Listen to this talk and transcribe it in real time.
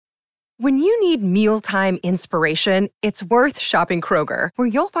When you need mealtime inspiration, it's worth shopping Kroger, where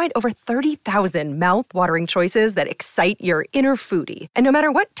you'll find over 30,000 mouth-watering choices that excite your inner foodie. And no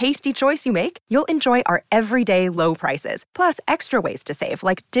matter what tasty choice you make, you'll enjoy our everyday low prices, plus extra ways to save,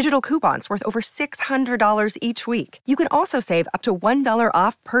 like digital coupons worth over $600 each week. You can also save up to $1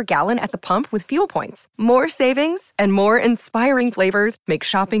 off per gallon at the pump with fuel points. More savings and more inspiring flavors make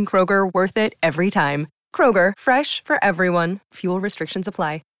shopping Kroger worth it every time. Kroger, fresh for everyone. Fuel restrictions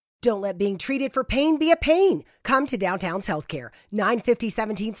apply. Don't let being treated for pain be a pain. Come to Downtown's Healthcare, 950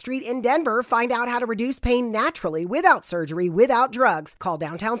 17th Street in Denver. Find out how to reduce pain naturally without surgery, without drugs. Call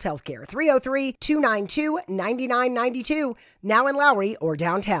Downtown's Healthcare, 303-292-9992. Now in Lowry or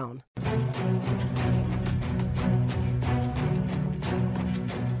downtown.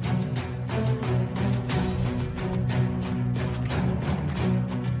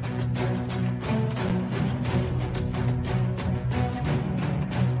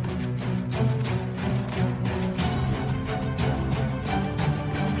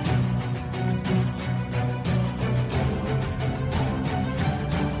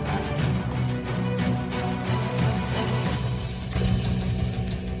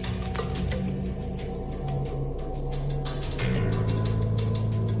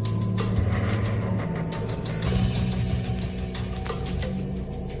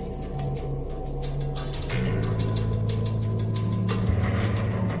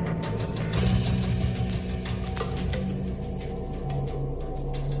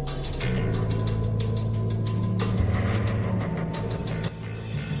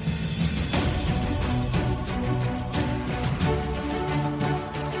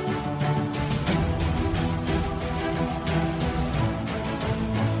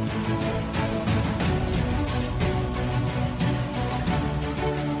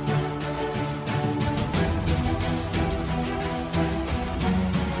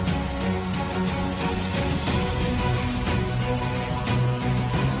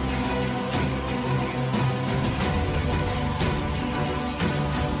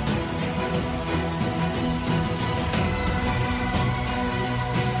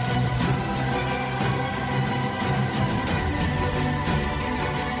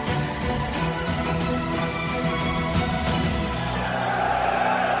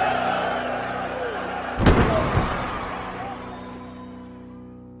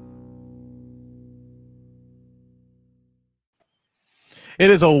 It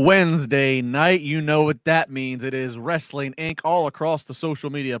is a Wednesday night. You know what that means. It is Wrestling Inc. all across the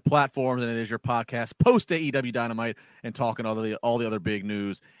social media platforms, and it is your podcast post AEW Dynamite and talking all the other big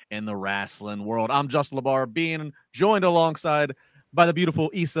news in the wrestling world. I'm Justin LaBar, being joined alongside by the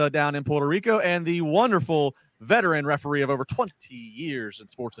beautiful Issa down in Puerto Rico and the wonderful veteran referee of over 20 years in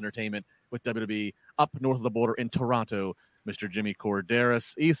sports entertainment with WWE up north of the border in Toronto, Mr. Jimmy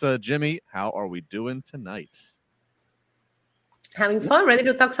Corderas. Issa, Jimmy, how are we doing tonight? Having fun, ready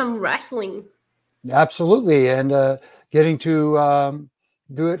to talk some wrestling. Absolutely, and getting to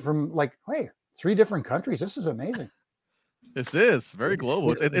do it from three different countries. This is amazing. This is very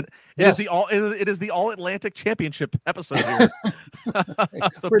global. It is the All Atlantic Championship episode here.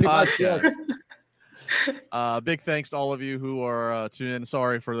 Pretty much, yes. Big thanks to all of you who are tuning in.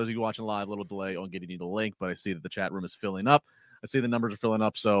 Sorry for those of you watching live, a little delay on getting you the link, but I see that the chat room is filling up. I see the numbers are filling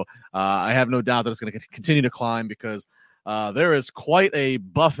up, so I have no doubt that it's going to continue to climb because there is quite a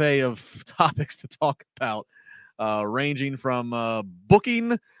buffet of topics to talk about, ranging from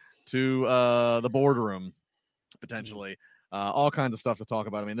booking to the boardroom, potentially. All kinds of stuff to talk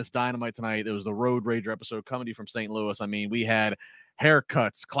about. I mean, this Dynamite tonight, it was the Road Rager episode coming to you from St. Louis. I mean, we had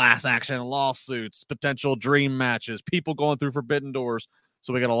haircuts, class action lawsuits, potential dream matches, people going through forbidden doors.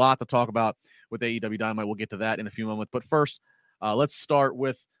 So we got a lot to talk about with AEW Dynamite. We'll get to that in a few moments. But first, let's start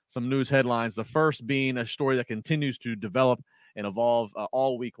with some news headlines. The first being a story that continues to develop and evolve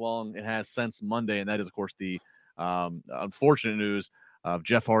all week long. It has since Monday, and that is, of course, the unfortunate news of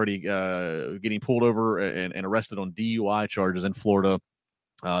Jeff Hardy getting pulled over and arrested on DUI charges in Florida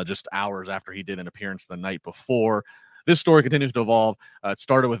just hours after he did an appearance the night before. This story continues to evolve. It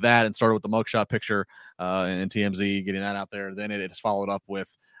started with that and started with the mugshot picture and TMZ getting that out there. Then it is followed up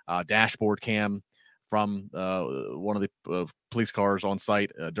with dashboard cam from one of the police cars on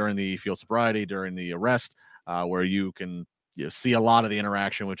site during the field sobriety, during the arrest, where you can see a lot of the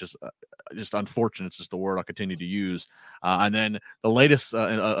interaction, which is just unfortunate. It's just the word I'll continue to use. And then the latest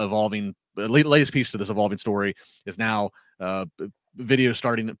latest piece to this evolving story is now video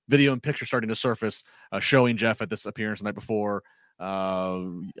and picture starting to surface, showing Jeff at this appearance the night before.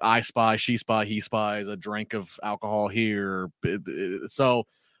 I spy, she spy, he spies, a drink of alcohol here. So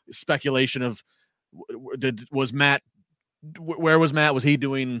speculation of where was Matt? Was he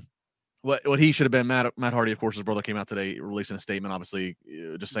doing what he should have been. Matt Hardy, of course, his brother came out today releasing a statement, obviously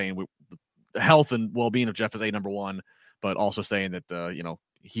just saying the health and well-being of Jeff is number one, but also saying that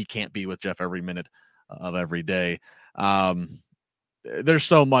he can't be with Jeff every minute of every day. There's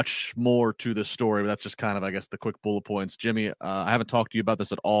so much more to this story, but that's just kind of, I guess, the quick bullet points. Jimmy, I haven't talked to you about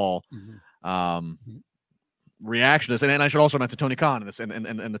this at all. Reaction to this, and I should also mention Tony Khan in this, and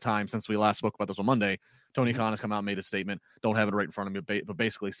the time since we last spoke about this on Monday. Tony Khan has come out and made a statement. Don't have it right in front of me, but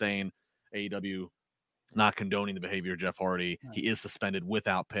basically saying AEW not condoning the behavior of Jeff Hardy. Right. He is suspended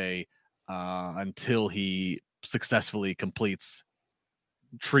without pay until he successfully completes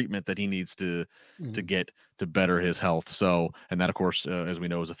treatment that he needs to get to better his health. So, and that, of course, as we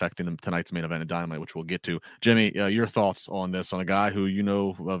know, is affecting tonight's main event in Dynamite, which we'll get to. Jimmy, your thoughts on this, on a guy who you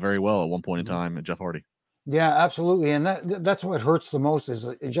know very well at one point in time, Jeff Hardy? Yeah, absolutely. And that's what hurts the most is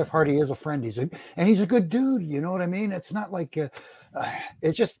Jeff Hardy is a friend. He's a good dude. You know what I mean? It's not like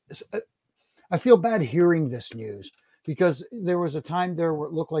it's just, I feel bad hearing this news because there was a time there where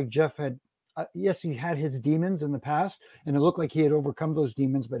it looked like Jeff had, yes, he had his demons in the past and it looked like he had overcome those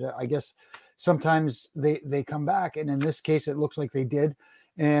demons, but I guess sometimes they come back. And in this case, it looks like they did.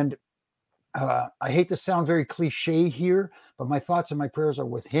 And I hate to sound very cliche here, but my thoughts and my prayers are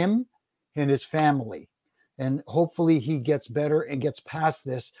with him and his family. And hopefully he gets better and gets past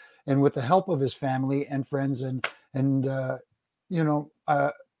this. And with the help of his family and friends and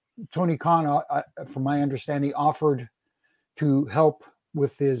Tony Khan, from my understanding, offered to help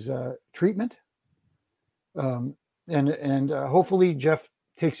with his treatment. And hopefully Jeff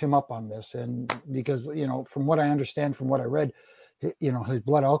takes him up on this. And because, from what I understand, from what I read, his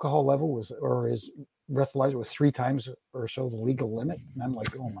blood alcohol level or his breathalyzer was 3 times or so the legal limit. And I'm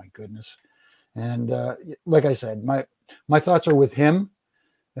like, oh my goodness. And like I said, my thoughts are with him.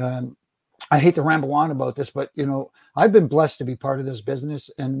 I hate to ramble on about this, but I've been blessed to be part of this business,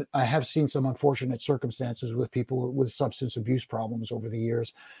 and I have seen some unfortunate circumstances with people with substance abuse problems over the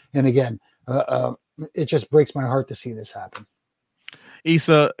years. And again, it just breaks my heart to see this happen.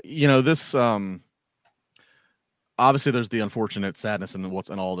 Issa, this obviously there's the unfortunate sadness in what's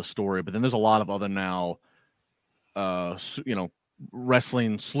in all the story, but then there's a lot of other now,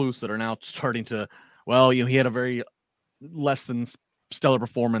 wrestling sleuths that are now starting to, he had a very less than stellar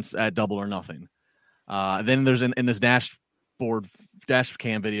performance at Double or Nothing. Then there's in this dash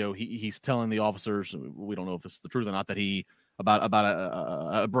cam video, he's telling the officers, we don't know if this is the truth or not, that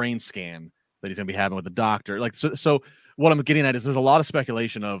about a brain scan that he's going to be having with the doctor. So what I'm getting at is there's a lot of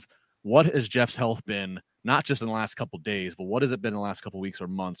speculation of what has Jeff's health been, not just in the last couple of days, but what has it been in the last couple of weeks or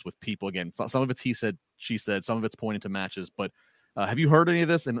months with people? Again, some of it's he said, she said, some of it's pointing to matches, but have you heard any of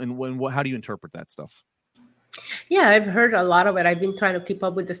this? And how do you interpret that stuff? Yeah, I've heard a lot of it. I've been trying to keep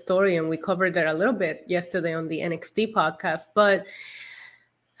up with the story, and we covered it a little bit yesterday on the NXT podcast, but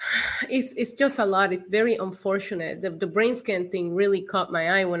it's just a lot. It's very unfortunate. The brain scan thing really caught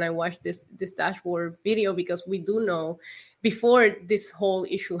my eye when I watched this dashboard video, because we do know before this whole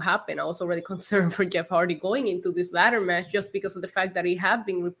issue happened, I was already concerned for Jeff Hardy going into this ladder match, just because of the fact that it had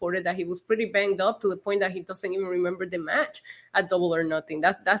been reported that he was pretty banged up to the point that he doesn't even remember the match at Double or Nothing.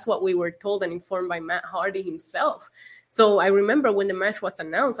 That's what we were told and informed by Matt Hardy himself. So I remember when the match was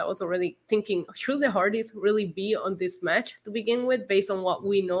announced, I was already thinking, should the Hardys really be on this match to begin with, based on what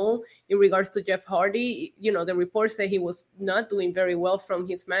we know in regards to Jeff Hardy? The reports say he was not doing very well from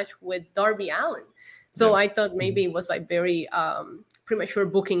his match with Darby Allin. So I thought maybe it was like very premature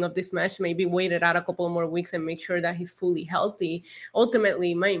booking of this match, maybe wait it out a couple more weeks and make sure that he's fully healthy.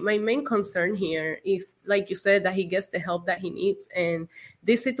 Ultimately, my main concern here is, like you said, that he gets the help that he needs. And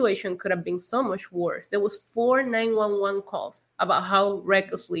this situation could have been so much worse. There was 4 911 calls about how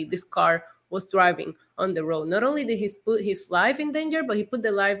recklessly this car was driving on the road. Not only did he put his life in danger, but he put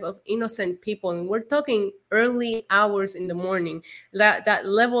the life of innocent people. And we're talking early hours in the morning. That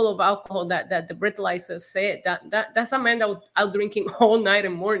level of alcohol that the breathalyzer said, that's a man that was out drinking all night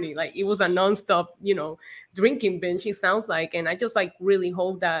and morning. Like, it was a nonstop, drinking binge, it sounds like. And I just really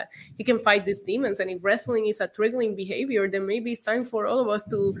hope that he can fight these demons. And if wrestling is a triggering behavior, then maybe it's time for all of us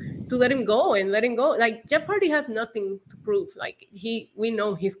to let him go and let him go. Like, Jeff Hardy has nothing to prove. Like, we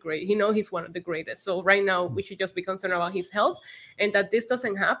know he's great. He knows he's one of the greatest. So right now we should just be concerned about his health and that this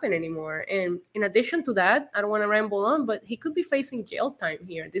doesn't happen anymore. And in addition to that, I don't want to ramble on, but he could be facing jail time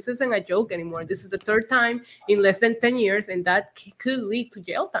here. This isn't a joke anymore. This is the 3rd time in less than 10 years, and that could lead to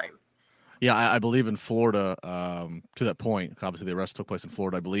jail time. Yeah, I believe in Florida, to that point, obviously the arrest took place in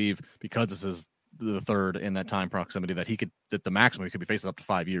Florida, I believe, because this is the 3rd in that time proximity, that the maximum he could be facing up to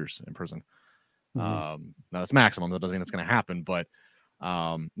 5 years in prison. Now that's maximum. That doesn't mean that's going to happen, but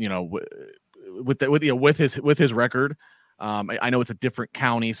with his record, I know it's a different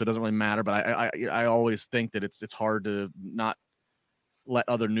county, so it doesn't really matter. But I always think that it's hard to not let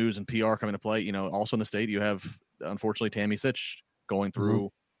other news and PR come into play. Also in the state, you have unfortunately Tammy Sitch going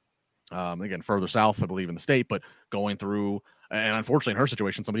through. Again, further south, I believe, in the state, but going through, and unfortunately, in her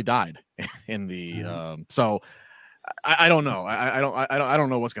situation, somebody died in the. So I don't know. I don't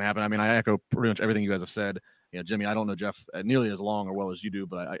know what's going to happen. I mean, I echo pretty much everything you guys have said. Jimmy, I don't know Jeff nearly as long or well as you do,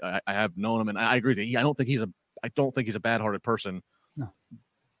 but I have known him, and I agree with you. I don't think he's a bad-hearted person. No.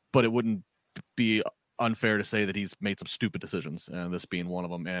 But it wouldn't be unfair to say that he's made some stupid decisions, and this being one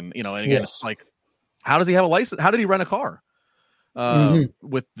of them. And and again, it's like, how does he have a license? How did he rent a car?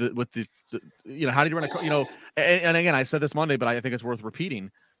 With the how did you run a car? And again, I said this Monday, but I think it's worth repeating.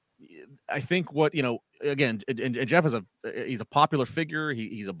 I think what again, and Jeff he's a popular figure.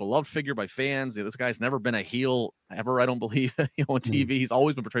 He's a beloved figure by fans. This guy's never been a heel ever, I don't believe. On TV, he's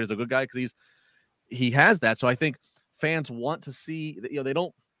always been portrayed as a good guy because he has that. So I think fans want to see that. They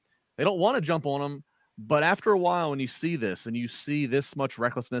don't want to jump on him. But after a while, when you see this and you see this much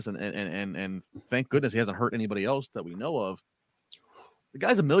recklessness, and thank goodness he hasn't hurt anybody else that we know of. The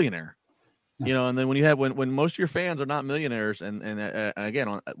guy's a millionaire, and then when most of your fans are not millionaires, and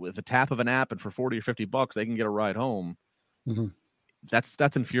again, with the tap of an app and for $40 or $50, they can get a ride home. Mm-hmm.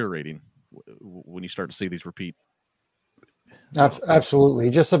 That's infuriating when you start to see these repeat. Absolutely.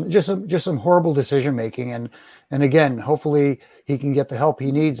 Just some horrible decision making. And again, hopefully he can get the help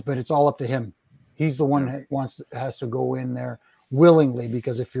he needs, but it's all up to him. He's the one that has to go in there willingly,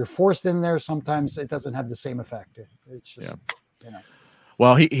 because if you're forced in there, sometimes it doesn't have the same effect. It's just,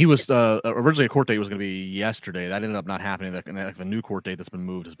 Well, he was originally a court date was going to be yesterday. That ended up not happening. The new court date that's been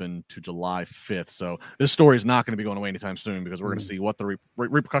moved has been to July 5th. So this story is not going to be going away anytime soon, because we're going to see what the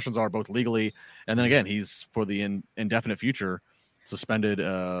repercussions are, both legally, and then again, he's for the indefinite future suspended,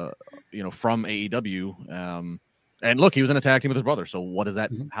 from AEW. And look, he was in a tag team with his brother. So what does that?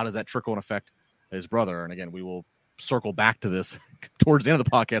 How does that trickle and affect his brother? And again, we will circle back to this towards the end of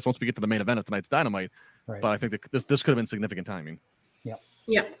the podcast once we get to the main event of tonight's Dynamite. Right. But I think that this could have been significant timing.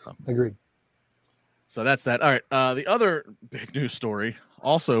 Yeah. So, agreed. So that's that. All right. The other big news story,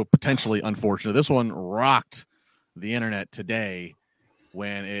 also potentially unfortunate. This one rocked the internet today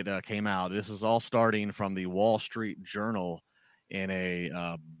when it came out. This is all starting from the Wall Street Journal in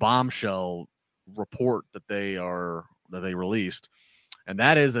a bombshell report that they released. And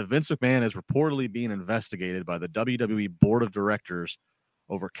that is that Vince McMahon is reportedly being investigated by the WWE Board of Directors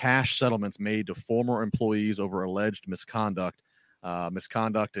over cash settlements made to former employees over alleged misconduct.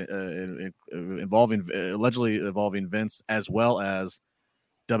 Allegedly involving Vince, as well as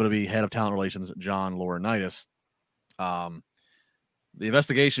WWE head of talent relations John Laurinaitis. The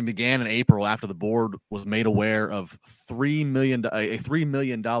investigation began in April after the board was made aware of a $3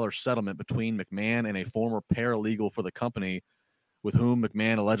 million settlement between McMahon and a former paralegal for the company with whom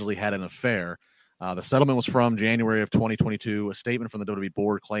McMahon allegedly had an affair. The settlement was from January of 2022. A statement from the WWE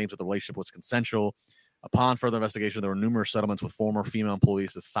board claims that the relationship was consensual. Upon further investigation, there were numerous settlements with former female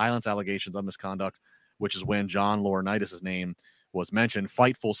employees to silence allegations of misconduct, which is when John Laurinaitis' name was mentioned.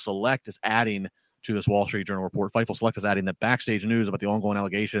 Fightful Select is adding to this Wall Street Journal report. Fightful Select is adding that backstage news about the ongoing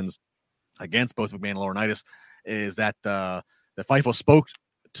allegations against both McMahon and Laurinaitis is that Fightful spoke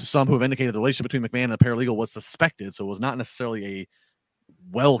to some who have indicated the relationship between McMahon and the paralegal was suspected, so it was not necessarily a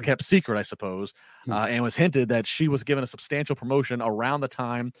well-kept secret, I suppose, and was hinted that she was given a substantial promotion around the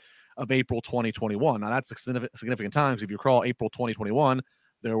time of April 2021. Now, that's a significant time, because if you recall, April 2021,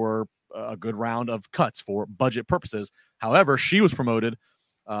 there were a good round of cuts for budget purposes. However, she was promoted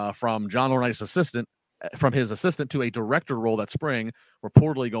from John Laurinaitis' assistant, from his assistant to a director role that spring,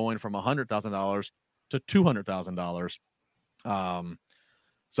 reportedly going from $100,000 to $200,000.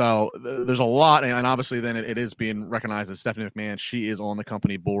 So there's a lot, and obviously then it is being recognized as Stephanie McMahon. She is on the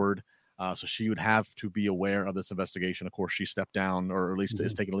company board, so she would have to be aware of this investigation. Of course, she stepped down, or at least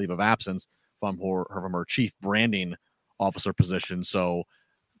is taking a leave of absence from her chief branding officer position. So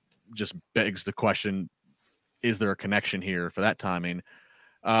just begs the question, is there a connection here for that timing?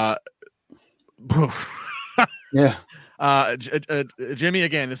 Yeah. Jimmy,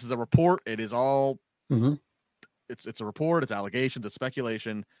 again, this is a report. It is all it's a report, it's allegations, it's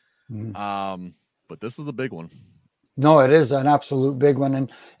speculation. But this is a big one. No, it is an absolute big one.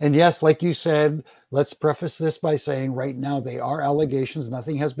 And yes, like you said, let's preface this by saying right now they are allegations.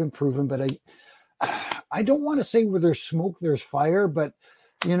 Nothing has been proven, but I don't want to say where there's smoke, there's fire, but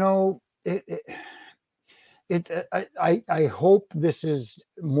I hope this is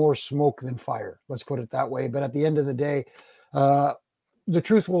more smoke than fire. Let's put it that way. But at the end of the day, the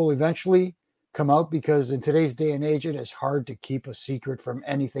truth will eventually come out, because in today's day and age, it is hard to keep a secret from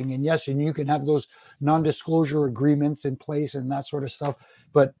anything. And yes, and you can have those non-disclosure agreements in place and that sort of stuff.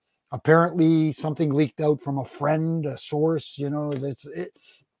 But apparently something leaked out from a friend, a source,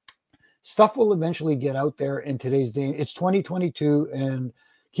 stuff will eventually get out there in today's day. It's 2022 and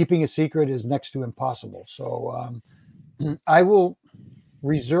keeping a secret is next to impossible. So I will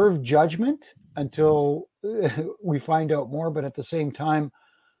reserve judgment until we find out more. But at the same time,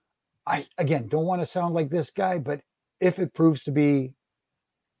 I, again, don't want to sound like this guy, but if it proves to be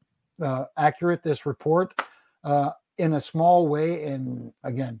accurate, this report, in a small way, and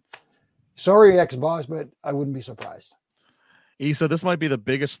again, sorry, ex-boss, but I wouldn't be surprised. Issa, this might be the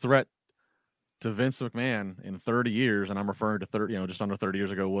biggest threat to Vince McMahon in 30 years, and I'm referring to 30, just under 30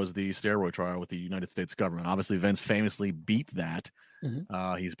 years ago, was the steroid trial with the United States government. Obviously, Vince famously beat that.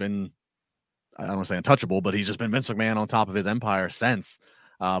 Mm-hmm. He's been, I don't want to say untouchable, but he's just been Vince McMahon on top of his empire since.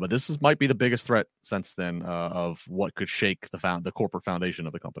 But this might be the biggest threat since then of what could shake the corporate foundation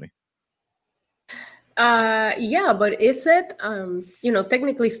of the company. Yeah, but is it,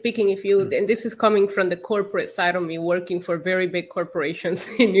 technically speaking, and this is coming from the corporate side of me, working for very big corporations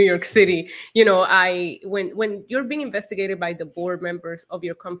in New York City, when you're being investigated by the board members of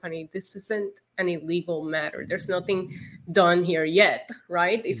your company, this isn't an illegal matter. There's nothing done here yet,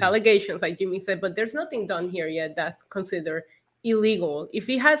 right? It's allegations, like Jimmy said, but there's nothing done here yet that's considered illegal. If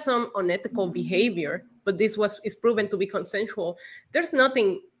he has some unethical behavior, but this is proven to be consensual, there's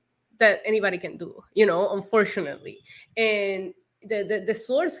nothing that anybody can do, unfortunately. And the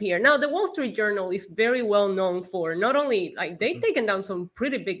source here, now the Wall Street Journal is very well known for not only, like, they've taken down some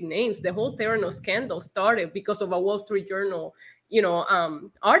pretty big names. The whole Theranos scandal started because of a Wall Street Journal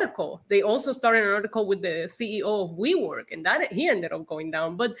article. They also started an article with the CEO of WeWork, and that he ended up going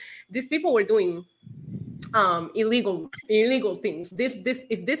down. But these people were doing illegal things.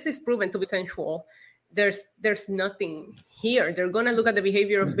 If this is proven to be sensual, there's nothing here. They're going to look at the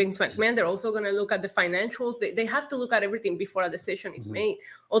behavior of Vince McMahon. They're also going to look at the financials. They have to look at everything before a decision is made.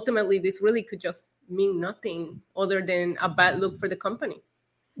 Ultimately, this really could just mean nothing other than a bad look for the company.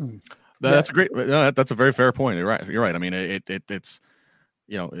 That's a great. That's a very fair point. You're right. I mean, it's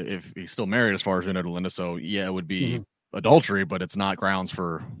if he's still married, as far as we know, to Linda, so yeah, it would be adultery, but it's not grounds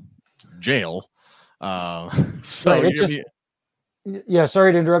for jail. So right, yeah,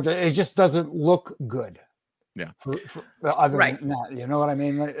 sorry to interrupt. It just doesn't look good. Yeah. For other than that, you know what I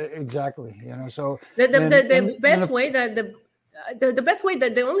mean? Exactly. So the best way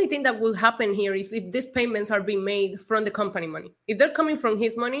that the only thing that will happen here is if these payments are being made from the company money. If they're coming from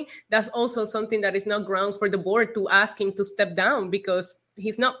his money, that's also something that is not grounds for the board to ask him to step down, because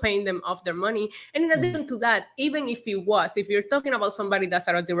he's not paying them off their money. And in addition to that, even if you're talking about somebody that's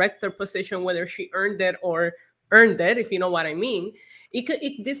at a director position, whether she earned it, if you know what I mean,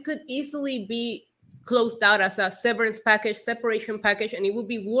 this could easily be closed out as a separation package, and it will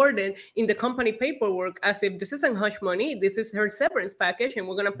be worded in the company paperwork as if this isn't hush money, this is her severance package, and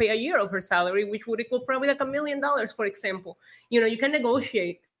we're going to pay a year of her salary, which would equal probably like $1 million, for example. You can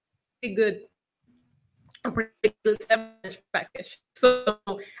negotiate a pretty good severance package. So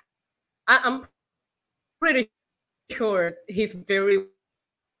I'm pretty sure he's very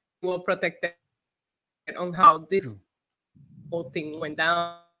well protected on how this whole thing went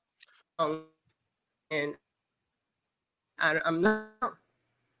down, and I'm not.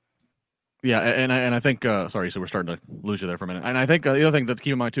 Yeah, and I think sorry, so we're starting to lose you there for a minute. And I think the other thing to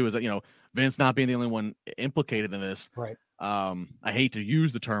keep in mind too is that Vince not being the only one implicated in this. Right. I hate to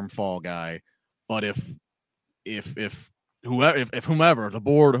use the term fall guy, but if whomever, the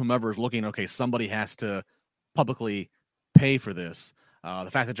board or whomever is looking, okay, somebody has to publicly pay for this.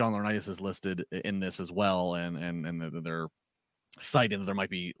 The fact that John Laurinaitis is listed in this as well, and they're citing that there might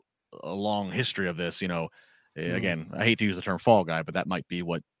be a long history of this, again, I hate to use the term fall guy, but that might be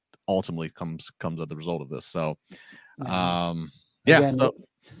what ultimately comes as the result of this. So, Again, so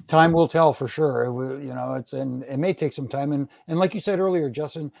time will tell for sure. It may take some time. And like you said earlier,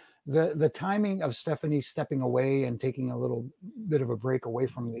 Justin, the timing of Stephanie stepping away and taking a little bit of a break away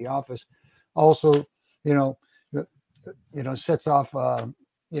from the office also, sets off,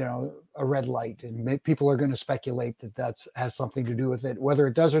 a red light, and people are going to speculate that has something to do with it. Whether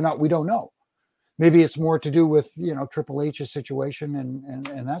it does or not, we don't know. Maybe it's more to do with, Triple H's situation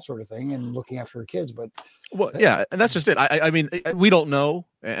and that sort of thing, and looking after her kids. But yeah, and that's just it. I mean, we don't know,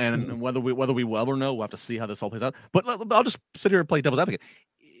 and whether we will or no, we'll have to see how this all plays out. But I'll just sit here and play devil's advocate.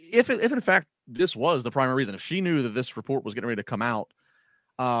 If in fact this was the primary reason, if she knew that this report was getting ready to come out,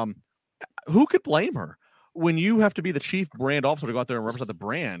 who could blame her? When you have to be the chief brand officer to go out there and represent the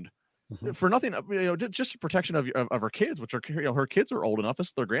brand, for nothing, just protection of her kids, which are, her kids are old enough. This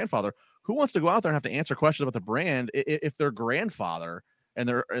is their grandfather. Who wants to go out there and have to answer questions about the brand if their grandfather and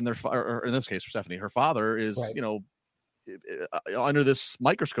their or in this case for Stephanie, her father is, right, under this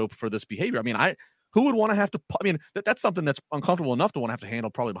microscope for this behavior? I mean, who would want to have to? I mean, that's something that's uncomfortable enough to want to have to handle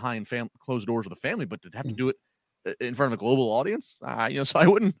probably behind closed doors with the family, but to have to do it in front of a global audience, so I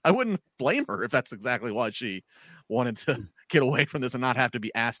wouldn't blame her if that's exactly why she wanted to get away from this and not have to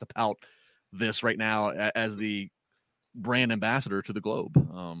be asked about this right now as the brand ambassador to the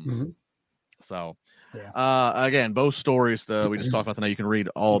globe. So again, both stories we just talked about tonight, you can read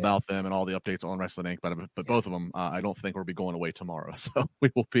all about them and all the updates on Wrestling Inc. But both of them, I don't think we'll be going away tomorrow. So we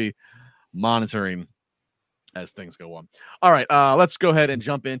will be monitoring as things go on. All right, let's go ahead and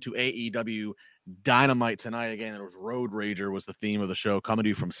jump into AEW Dynamite tonight. Again, it was Road Rager was the theme of the show, coming to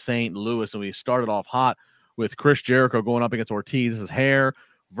you from St. Louis, and we started off hot with Chris Jericho going up against Ortiz. This is hair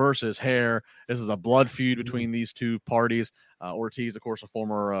versus hair. This is a blood feud between these two parties. Ortiz, of course, a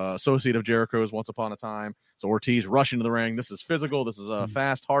former associate of Jericho's once upon a time. So Ortiz rushing to the ring. This is physical. This is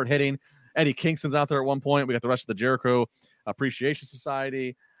fast, hard hitting. Eddie Kingston's out there at one point. We got the rest of the Jericho Appreciation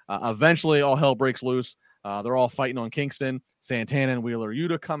Society. Eventually, all hell breaks loose. They're all fighting on Kingston. Santana and Wheeler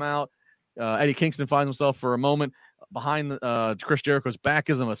Yuta come out. Eddie Kingston finds himself for a moment behind Chris Jericho's back,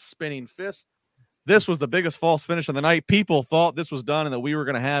 gives him a spinning fist. This was the biggest false finish of the night. People thought this was done and that we were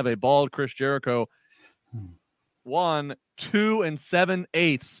going to have a bald Chris Jericho. 1, 2, and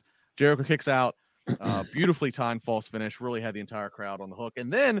 7/8. Jericho kicks out. Beautifully timed false finish. Really had the entire crowd on the hook.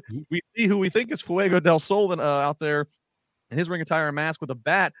 And then we see who we think is Fuego del Sol out there in his ring attire and mask with a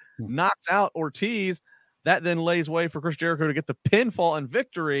bat, knocks out Ortiz. That then lays way for Chris Jericho to get the pinfall and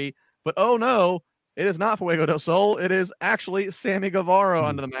victory. But oh no, it is not Fuego del Sol. It is actually Sammy Guevara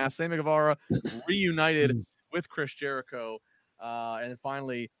under the mask. Sammy Guevara reunited with Chris Jericho. And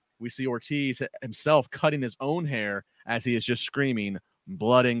finally, we see Ortiz himself cutting his own hair as he is just screaming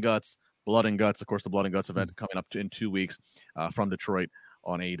blood and guts, blood and guts. Of course, the blood and guts event coming up in 2 weeks from Detroit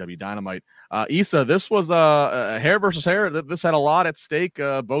on AEW Dynamite. Issa, this was a hair versus hair. This had a lot at stake,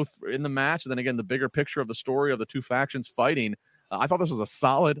 both in the match and then again, the bigger picture of the story of the two factions fighting. I thought this was a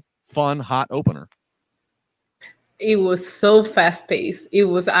solid, fun, hot opener. It was so fast paced. It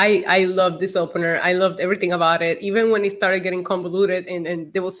was, I loved this opener. I loved everything about it. Even when it started getting convoluted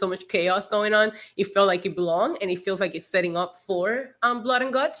and there was so much chaos going on, it felt like it belonged, and it feels like it's setting up for blood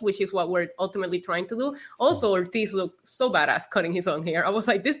and guts, which is what we're ultimately trying to do. Also, Ortiz looked so badass cutting his own hair. I was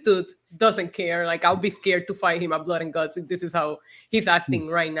like, this dude doesn't care. Like, I'll be scared to fight him at blood and guts if this is how he's acting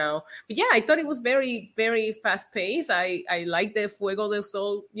right now. But yeah, I thought it was very, very fast paced. I like the Fuego del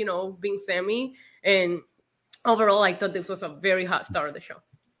Sol, being Sammy, and overall, I thought this was a very hot start of the show.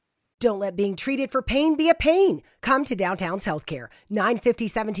 Don't let being treated for pain be a pain. Come to Downtown's Healthcare, 950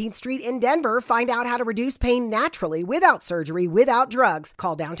 17th Street in Denver. Find out how to reduce pain naturally without surgery, without drugs.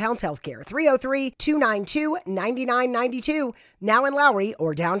 Call Downtown's Healthcare, 303-292-9992. Now in Lowry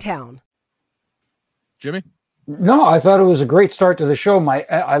or downtown. Jimmy? No, I thought it was a great start to the show.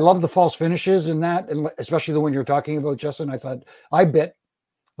 I love the false finishes in that, and especially the one you're talking about, Justin.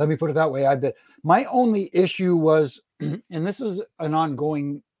 Let me put it that way. I bet my only issue was, and this is an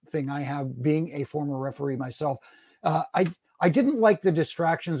ongoing thing I have being a former referee myself. I didn't like the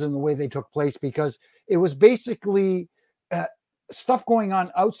distractions in the way they took place, because it was basically stuff going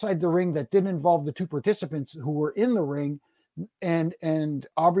on outside the ring that didn't involve the two participants who were in the ring. And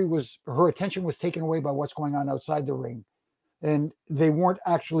Aubrey her attention was taken away by what's going on outside the ring. And they weren't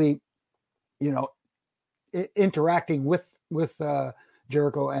actually, interacting with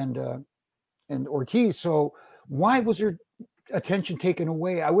Jericho and Ortiz. So why was their attention taken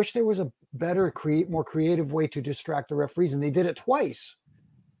away? I wish there was a better, more creative way to distract the referees, and they did it twice.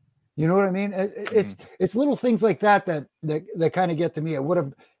 You know what I mean? It's little things like that kind of get to me. It would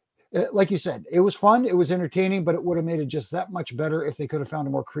have, like you said, it was fun, it was entertaining, but it would have made it just that much better if they could have found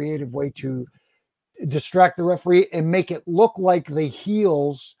a more creative way to distract the referee and make it look like the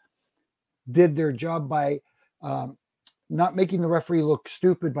heels did their job by not making the referee look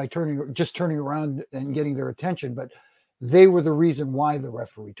stupid by turning around and getting their attention, but they were the reason why the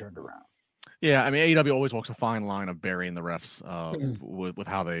referee turned around. Yeah, I mean, AEW always walks a fine line of burying the refs with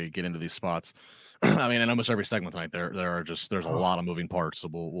how they get into these spots. I mean, in almost every segment tonight, there's a lot of moving parts, so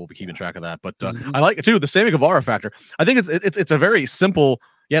we'll be keeping track of that. But I like it too, the Sammy Guevara factor. I think it's a very simple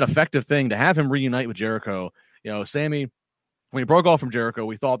yet effective thing to have him reunite with Jericho. Sammy, when he broke off from Jericho,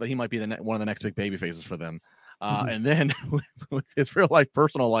 we thought that he might be one of the next big baby faces for them. And then with his real life,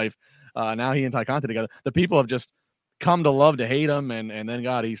 personal life, now he and Ty Conti together, the people have just come to love to hate him, and then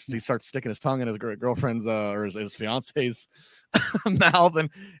God, he starts sticking his tongue in his girlfriend's or his fiance's mouth, and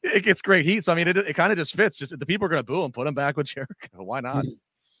it gets great heat. So I mean, it kind of just fits. Just the people are going to boo him, put him back with Jericho. Why not?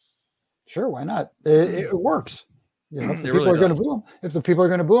 Sure, why not? It works. You know, if the people really are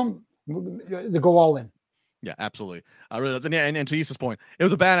going to boo him, they go all in. Yeah, absolutely. Really does. And to Issa's point, it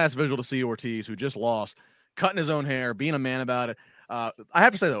was a badass visual to see Ortiz, who just lost, cutting his own hair, being a man about it. I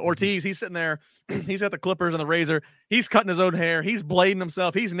have to say, though, Ortiz, he's sitting there. He's got the clippers and the razor. He's cutting his own hair. He's blading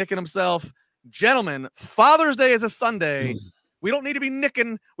himself. He's nicking himself. Gentlemen, Father's Day is a Sunday. We don't need to be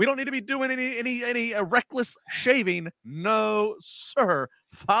nicking. We don't need to be doing any reckless shaving. No, sir.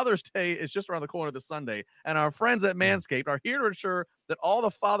 Father's Day is just around the corner this Sunday. And our friends at Manscaped are here to ensure that all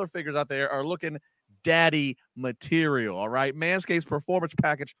the father figures out there are looking daddy material. All right. Manscaped's Performance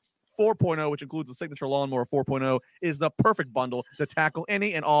Package 4.0, which includes the Signature Lawnmower 4.0, is the perfect bundle to tackle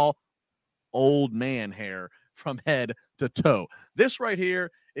any and all old man hair from head to toe. This right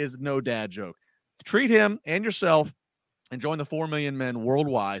here is no dad joke. Treat him and yourself and join the 4 million men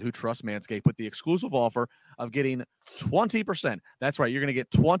worldwide who trust Manscaped with the exclusive offer of getting 20%. That's right. You're going to get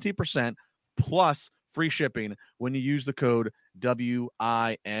 20% plus free shipping when you use the code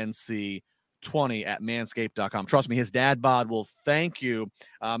WINC20 at manscaped.com. Trust me, his dad bod will thank you.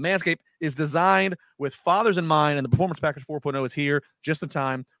 Manscaped is designed with fathers in mind, and the Performance Package 4.0 is here just in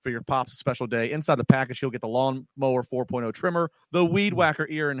time for your pop's special day. Inside the package, you'll get the Lawnmower 4.0 trimmer, the Weed Whacker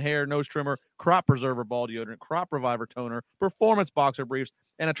ear and hair nose trimmer, Crop Preserver ball deodorant, Crop Reviver toner, Performance boxer briefs,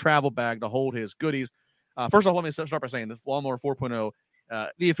 and a travel bag to hold his goodies. First off, let me start by saying this Lawnmower 4.0,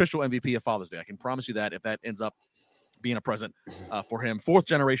 the official MVP of Father's Day. I can promise you that if that ends up being a present for him. 4th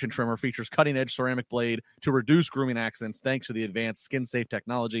generation trimmer features cutting-edge ceramic blade to reduce grooming accidents thanks to the advanced skin-safe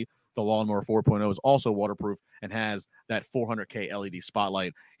technology. The Lawnmower 4.0 is also waterproof and has that 400K LED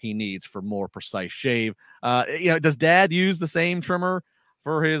spotlight he needs for more precise shave. Does Dad use the same trimmer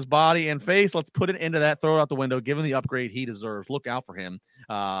for his body and face? Let's put it into that, throw it out the window, give him the upgrade he deserves. Look out for him.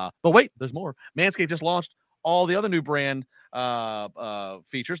 But wait, there's more. Manscaped just launched all the other new brand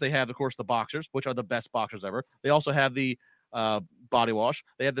features. They have, of course, the boxers, which are the best boxers ever. They also have the body wash.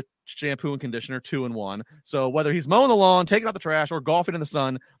 They have the shampoo and conditioner 2-in-1. So whether he's mowing the lawn, taking out the trash, or golfing in the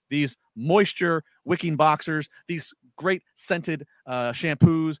sun, these moisture wicking boxers, these great scented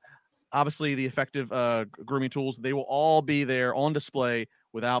shampoos, obviously the effective grooming tools, they will all be there on display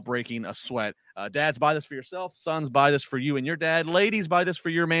without breaking a sweat. Dads, buy this for yourself. Sons, buy this for you and your dad. Ladies, buy this for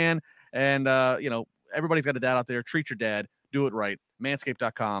your man. And, everybody's got a dad out there. Treat your dad. Do it right.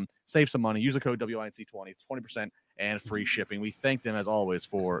 Manscaped.com. Save some money. Use the code WINC20. It's 20% and free shipping. We thank them, as always,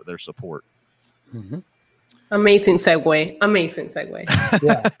 for their support. Mm-hmm. Amazing segue.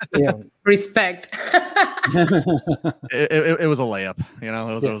 Yeah. Respect. It was a layup.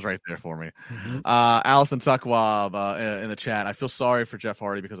 It was right there for me. Mm-hmm. Allison Tuckwab in the chat. I feel sorry for Jeff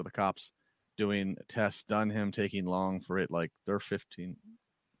Hardy because of the cops doing tests, done him taking long for it. Like they're 15.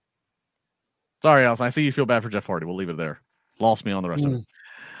 Sorry, Allison. I see you feel bad for Jeff Hardy. We'll leave it there. Lost me on the rest of it.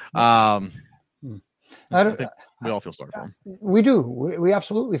 I think we all feel sorry for him. We do. We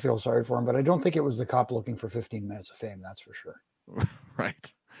absolutely feel sorry for him, but I don't think it was the cop looking for 15 minutes of fame. That's for sure.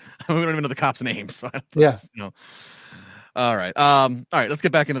 Right. We don't even know the cop's name. So yeah. All right. Let's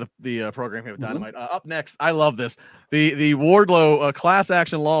get back into the program here with Dynamite. Up next, I love this. The Wardlow class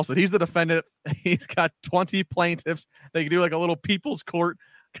action lawsuit. He's the defendant. He's got 20 plaintiffs. They can do like a little people's court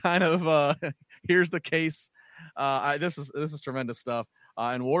kind of here's the case. This is tremendous stuff.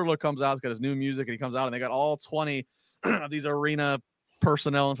 And Wardlow comes out, he's got his new music, and he comes out, and they got all 20 of these arena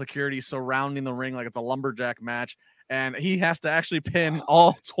personnel and security surrounding the ring like it's a lumberjack match. And he has to actually pin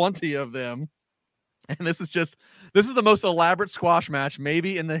all 20 of them. And this is the most elaborate squash match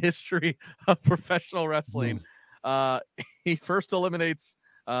maybe in the history of professional wrestling. He first eliminates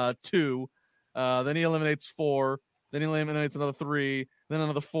 2, then he eliminates 4, then he eliminates another 3, then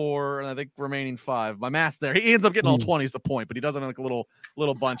another 4, and I think remaining 5. My math's there. He ends up getting all 20 is the point, but he does it in like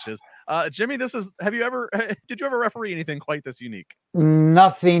little bunches. Jimmy, did you ever referee anything quite this unique?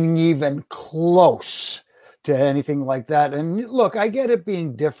 Nothing even close to anything like that. And look, I get it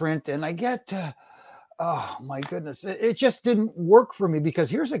being different, and I get, oh my goodness, it just didn't work for me because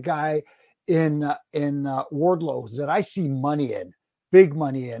here's a guy in Wardlow that I see money in. Big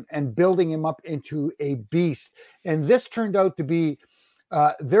money in, and building him up into a beast. And this turned out to be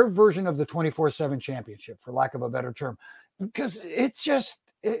their version of the 24/7 championship, for lack of a better term, because it's just,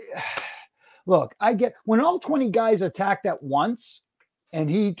 look, I get when all 20 guys attacked at once and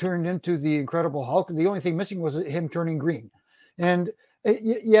he turned into the Incredible Hulk, the only thing missing was him turning green. And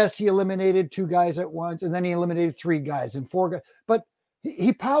yes, he eliminated 2 guys at once, and then he eliminated 3 guys and 4 guys, but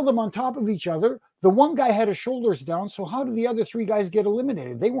he piled them on top of each other. The one guy had his shoulders down. So how did the other three guys get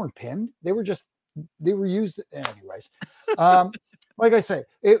eliminated? They weren't pinned. They were used anyways. Like I say,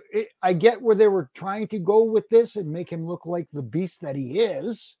 I get where they were trying to go with this and make him look like the beast that he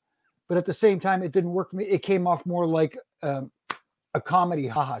is. But at the same time, it didn't work for me. It came off more like a comedy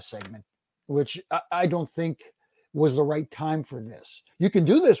haha segment, which I don't think was the right time for this. You can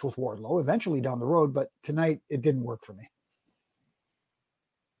do this with Wardlow eventually down the road, but tonight it didn't work for me.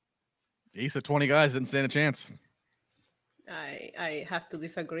 He said 20 guys didn't stand a chance. I have to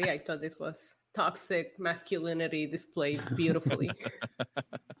disagree. I thought this was toxic masculinity displayed beautifully.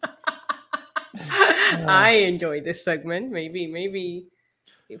 I enjoyed this segment. Maybe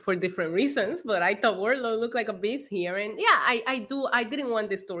for different reasons, but I thought Wardlow looked like a beast here. And yeah, I didn't want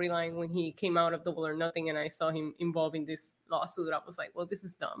this storyline when he came out of Double or Nothing and I saw him involved in this lawsuit. I was like, well, this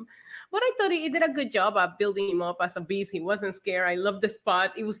is dumb. But I thought he did a good job of building him up as a beast. He wasn't scared. I loved the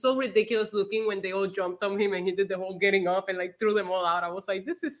spot. It was so ridiculous looking when they all jumped on him and he did the whole getting up and like threw them all out. I was like,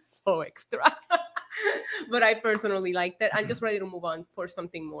 this is so extra. But I personally liked it. I'm just ready to move on for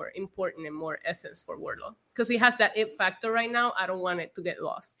something more important and more essence for Wardlow. Because he has that it factor right now. I don't want it to get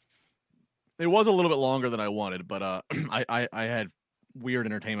lost. It was a little bit longer than I wanted, but I had weird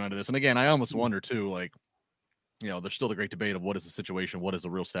entertainment out of this. And again, I almost wonder too, like, you know, there's still the great debate of what is the situation, what is the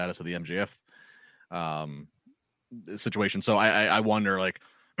real status of the MJF situation. So I wonder, like,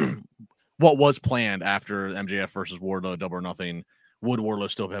 what was planned after MJF versus Wardlow, Double or Nothing? Would Wardlow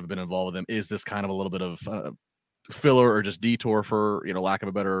still have been involved with them? Is this kind of a little bit of filler or just detour, for, you know, lack of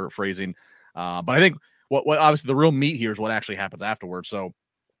a better phrasing? But I think what obviously the real meat here is what actually happens afterwards. So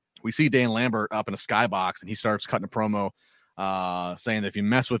we see Dan Lambert up in a skybox and he starts cutting a promo saying that if you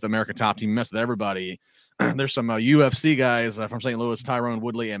mess with American Top Team, you mess with everybody. There's some UFC guys from St. Louis, Tyrone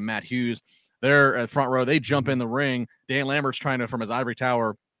Woodley and Matt Hughes. They're at front row. They jump in the ring. Dan Lambert's trying to, from his ivory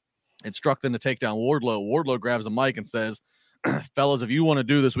tower, instruct them to take down Wardlow. Wardlow grabs a mic and says, fellas, if you want to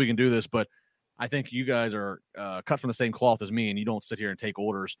do this, we can do this. But I think you guys are cut from the same cloth as me, and you don't sit here and take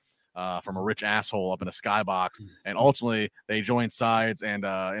orders from a rich asshole up in a skybox. And ultimately, they join sides and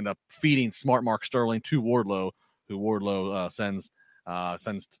end up feeding Smart Mark Sterling to Wardlow, who Wardlow sends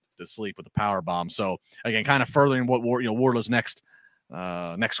to sleep with the power bomb. So again, kind of furthering what Wardlow's next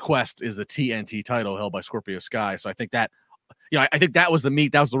quest is the TNT title held by Scorpio Sky. So I think that, I think that was the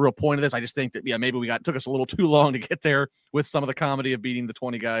meat. That was the real point of this. I just think that, maybe took us a little too long to get there with some of the comedy of beating the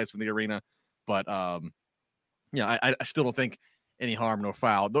 20 guys from the arena. But, I still don't think any harm, no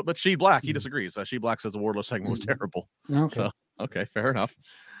foul. But She Black, he disagrees. She Black says the Wardlow segment was terrible. Okay. So, okay, fair enough.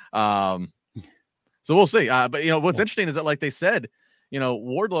 So we'll see. But, what's interesting is that, like they said,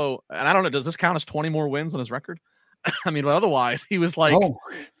 Wardlow, and I don't know, does this count as 20 more wins on his record? I mean, but otherwise, he was like,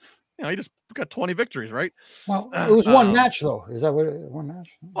 he just got 20 victories, right? Well, it was one match, though. Is that one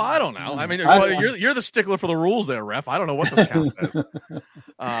match? Well, I don't know. I mean, you're the stickler for the rules there, ref. I don't know what this counts as.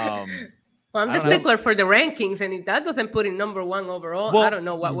 Well, I'm the stickler for the rankings, and if that doesn't put in number one overall, I don't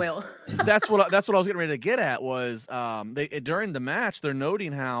know what will. That's what I was getting ready to get at was during the match, they're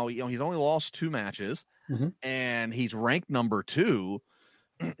noting how he's only lost 2 matches, and he's ranked number 2.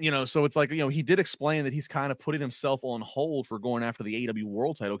 So it's like, he did explain that he's kind of putting himself on hold for going after the AEW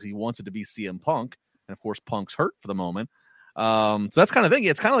World title because he wants it to be CM Punk. And of course, Punk's hurt for the moment. So that's kind of thing.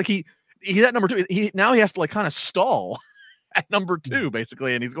 It's kind of like he's at number 2. Now he has to like kind of stall at number 2,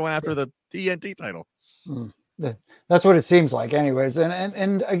 basically. And he's going after the TNT title. That's what it seems like anyways.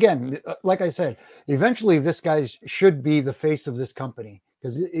 And again, like I said, eventually this guy should be the face of this company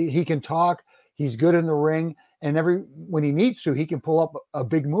because he can talk. He's good in the ring. And when he needs to, he can pull up a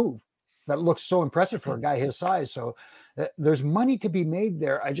big move that looks so impressive for a guy his size. So there's money to be made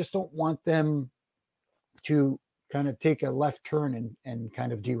there. I just don't want them to kind of take a left turn and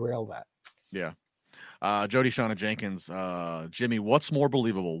kind of derail that. Yeah. Jody Shauna Jenkins, Jimmy, what's more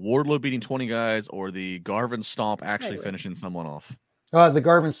believable? Wardlow beating 20 guys or the Garvin Stomp actually finishing someone off? The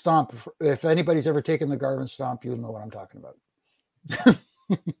Garvin Stomp. If anybody's ever taken the Garvin Stomp, you'll know what I'm talking about.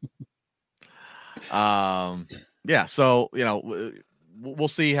 So we'll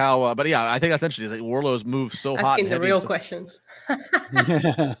see how but I think that's interesting is that Wardlow's moved so hot and heavy. The real questions.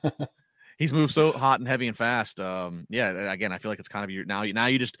 He's moved so hot and heavy and fast. Again, I feel like it's kind of now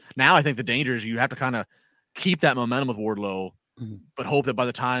I think the danger is you have to kind of keep that momentum with Wardlow, but hope that by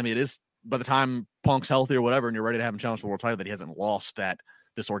the time Punk's healthy or whatever and you're ready to have him challenge for the world title, that he hasn't lost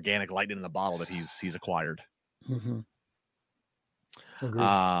this organic lightning in the bottle that he's acquired.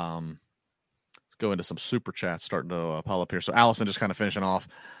 Go into some super chats starting to pile up here. So Allison just kind of finishing off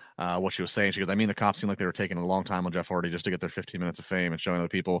what she was saying. She goes, the cops seemed like they were taking a long time on Jeff Hardy just to get their 15 minutes of fame and showing other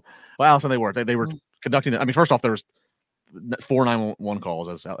people. Well, Allison, they were. They were conducting it. I mean, first off, there was 491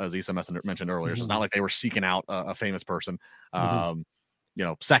 calls, as Isa mentioned earlier. So it's not like they were seeking out a famous person.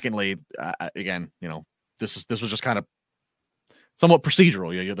 Secondly, again, this was just kind of somewhat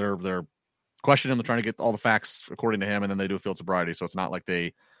procedural. They're questioning him, they're trying to get all the facts according to him, and then they do a field sobriety. So it's not like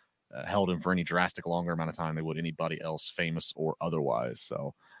they held him for any drastic longer amount of time they would anybody else, famous or otherwise.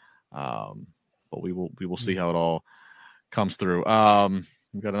 So, but we will see how it all comes through.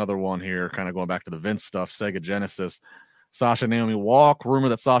 We've got another one here, kind of going back to the Vince stuff. Sega Genesis. Sasha Naomi walk. Rumor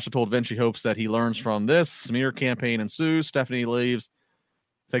that Sasha told Vince she hopes that he learns from this. Smear campaign ensues. Stephanie leaves.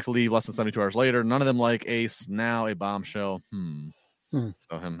 Takes a leave less than 72 hours later. None of them like Ace. Now a bombshell.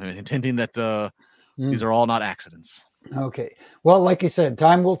 So him hinting that these are all not accidents. Okay. Well, like I said,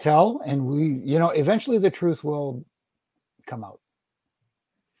 time will tell, and eventually the truth will come out.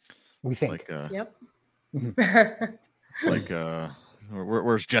 We think. Yep. It's like,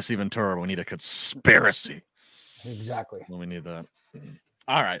 where's Jesse Ventura? We need a conspiracy. Exactly. We need that.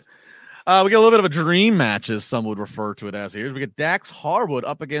 All right. We get a little bit of a dream match, as some would refer to it as here. We get Dax Harwood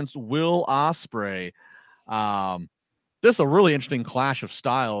up against Will Ospreay. This is a really interesting clash of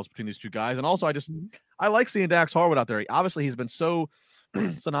styles between these two guys. And also, I like seeing Dax Harwood out there. Obviously, he's been so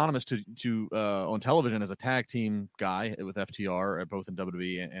synonymous to on television as a tag team guy with FTR, both in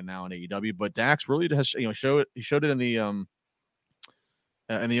WWE and now in AEW. But Dax really has, he showed it in the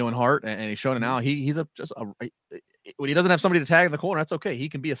Owen Hart, and he's shown it now. When he doesn't have somebody to tag in the corner, that's okay. He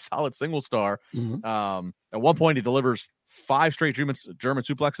can be a solid single star. At one point, he delivers 5 straight German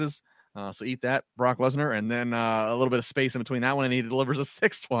suplexes. So eat that, Brock Lesnar, and then a little bit of space in between that one, and he delivers a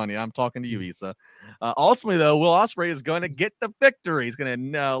 6th one. Yeah, I'm talking to you, Isa. Ultimately, though, Will Ospreay is going to get the victory. He's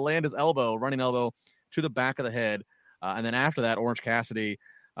going to land his running elbow to the back of the head, and then after that, Orange Cassidy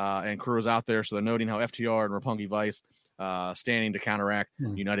and crew is out there, so they're noting how FTR and Roppongi Vice standing to counteract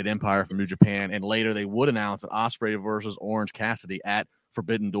United Empire from New Japan, and later they would announce that Ospreay versus Orange Cassidy at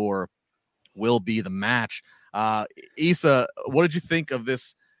Forbidden Door will be the match. Isa, what did you think of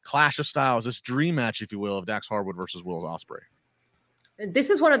this clash of styles, this dream match, if you will, of Dax Harwood versus Will Ospreay?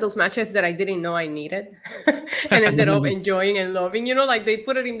 This is one of those matches that I didn't know I needed and ended up enjoying and loving. Like they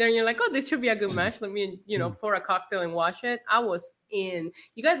put it in there and you're like, oh, this should be a good match. Let me, pour a cocktail and watch it. I was in.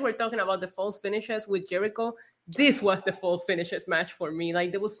 You guys were talking about the false finishes with Jericho. This was the false finishes match for me. Like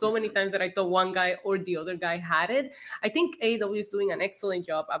there was so many times that I thought one guy or the other guy had it. I think AEW is doing an excellent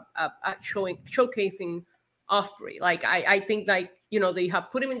job at showcasing Ospreay. Like I think they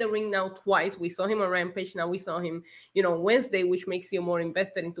have put him in the ring now twice. We saw him on Rampage. Now we saw him, Wednesday, which makes you more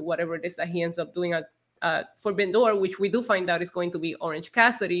invested into whatever it is that he ends up doing at Forbidden Door, which we do find out is going to be Orange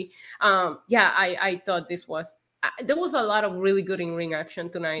Cassidy. I thought this was. There was a lot of really good in-ring action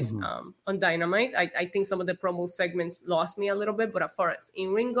tonight on Dynamite. I think some of the promo segments lost me a little bit, but as far as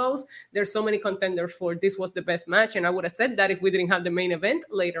in-ring goes, there's so many contenders for this was the best match, and I would have said that if we didn't have the main event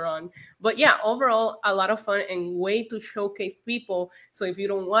later on. But yeah, overall, a lot of fun and way to showcase people. So if you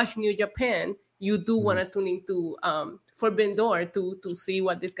don't watch New Japan, you do want to tune into Forbidden Door to see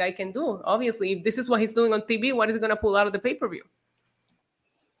what this guy can do. Obviously, if this is what he's doing on TV, what is he going to pull out of the pay-per-view?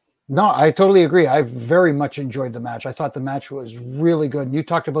 No, I totally agree. I very much enjoyed the match. I thought the match was really good. And you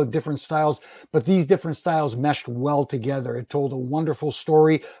talked about different styles, but these different styles meshed well together. It told a wonderful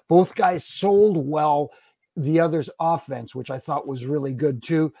story. Both guys sold well the other's offense, which I thought was really good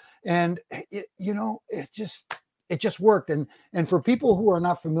too. And it just worked. And for people who are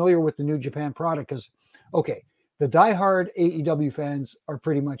not familiar with the New Japan product, because the diehard AEW fans are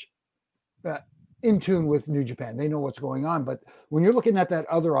pretty much in tune with New Japan. They know what's going on. But when you're looking at that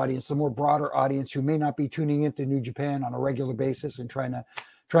other audience, the more broader audience who may not be tuning into New Japan on a regular basis and trying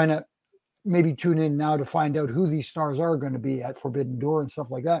to maybe tune in now to find out who these stars are going to be at Forbidden Door and stuff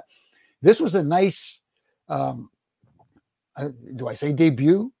like that. This was a nice, do I say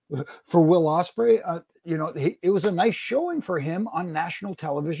debut for Will Ospreay? It was a nice showing for him on national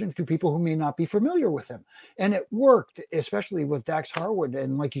television to people who may not be familiar with him. And it worked, especially with Dax Harwood.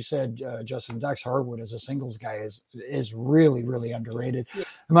 And like you said, Justin, Dax Harwood as a singles guy is really, really underrated.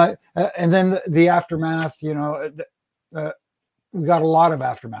 Yeah. And then the aftermath, we got a lot of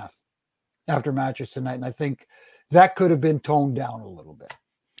after matches tonight. And I think that could have been toned down a little bit.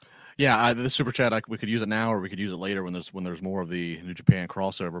 Yeah, the super chat, we could use it now or we could use it later when there's more of the New Japan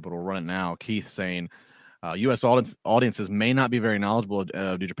crossover, but we'll run it now. Keith saying, U.S. audiences may not be very knowledgeable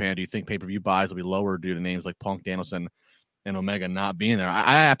of New Japan. Do you think pay-per-view buys will be lower due to names like Punk, Danielson, and Omega not being there?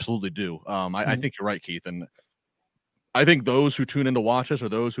 I absolutely do. I think you're right, Keith. And I think those who tune in to watch this or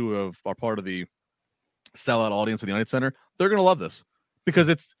those who are part of the sellout audience of the United Center, they're going to love this because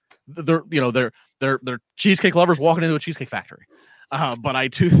they're cheesecake lovers walking into a cheesecake factory. But I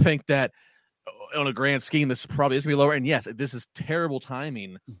do think that on a grand scheme, this probably is going to be lower. And yes, this is terrible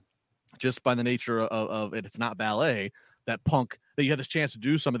timing just by the nature of it. It's not ballet that Punk, that you had this chance to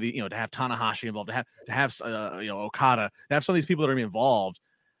do some of the, to have Tanahashi involved, to have Okada, to have some of these people that are going to be involved,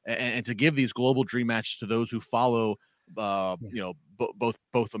 and to give these global dream matches to those who follow,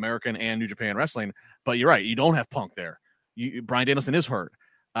 both American and New Japan wrestling. But you're right, you don't have Punk there. Bryan Danielson is hurt.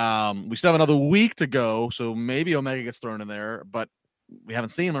 We still have another week to go, so maybe Omega gets thrown in there, but we haven't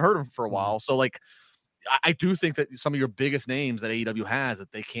seen him and heard him for a while. So, like, I do think that some of your biggest names that AEW has,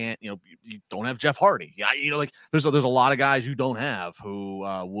 that they can't, you don't have Jeff Hardy. Yeah, there's a lot of guys you don't have who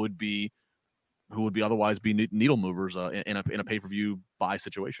would be otherwise be needle movers in a pay-per-view buy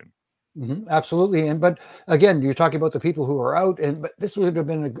situation. Mm-hmm, absolutely. But again, you're talking about the people who are out, but this would have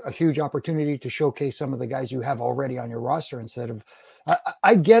been a huge opportunity to showcase some of the guys you have already on your roster instead of.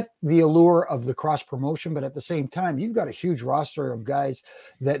 I get the allure of the cross promotion, but at the same time, you've got a huge roster of guys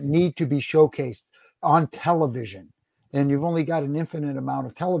that need to be showcased on television, and you've only got an infinite amount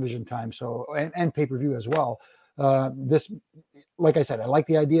of television time, so and pay-per-view as well. This, like I said, I like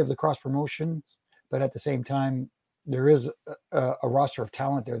the idea of the cross promotion, but at the same time, there is a roster of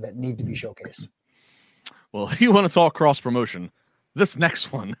talent there that need to be showcased. Well, if you want to talk cross promotion, this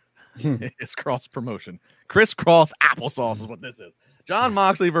next one is cross promotion. Crisscross applesauce is what this is. Jon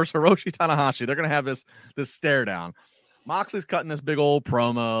Moxley versus Hiroshi Tanahashi. They're going to have this stare down. Moxley's cutting this big old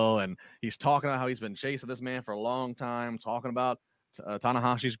promo, and he's talking about how he's been chasing this man for a long time, talking about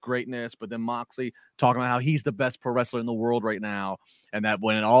Tanahashi's greatness, but then Moxley talking about how he's the best pro wrestler in the world right now, and that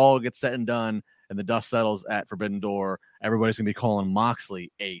when it all gets said and done and the dust settles at Forbidden Door, everybody's going to be calling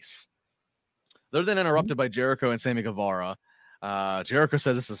Moxley Ace. They're then interrupted by Jericho and Sammy Guevara. Jericho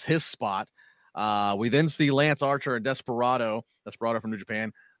says this is his spot. We then see Lance Archer and Desperado from New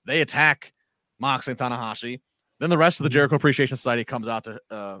Japan. They attack Moxley and Tanahashi. Then the rest of the Jericho Appreciation Society comes out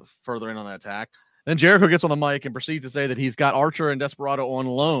to further in on the attack. Then Jericho gets on the mic and proceeds to say that he's got Archer and Desperado on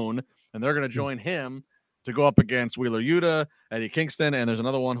loan, and they're going to join him to go up against Wheeler Yuta, Eddie Kingston, and there's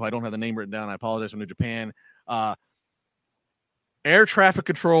another one who I don't have the name written down. I apologize, from New Japan. Air traffic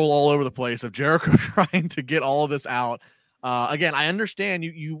control all over the place of Jericho trying to get all of this out. Again, I understand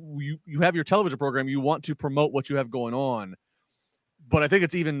you have your television program. You want to promote what you have going on. But I think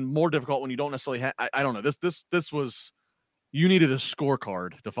it's even more difficult when you don't necessarily have, I don't know. This was, you needed a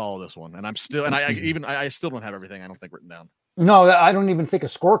scorecard to follow this one. And I still don't have everything, I don't think, written down. No, I don't even think a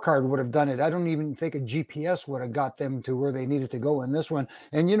scorecard would have done it. I don't even think a GPS would have got them to where they needed to go in this one.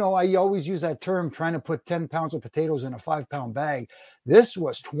 And, I always use that term, trying to put 10 pounds of potatoes in a 5-pound bag. This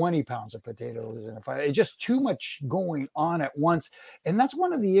was 20 pounds of potatoes in a 5. It's just too much going on at once. And that's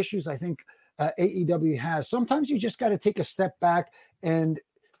one of the issues I think AEW has. Sometimes you just got to take a step back and,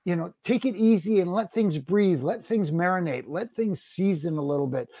 take it easy and let things breathe, let things marinate, let things season a little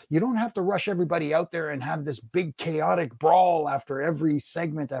bit. You don't have to rush everybody out there and have this big chaotic brawl after every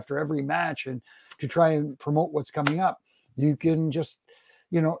segment, after every match, and to try and promote what's coming up. You can just,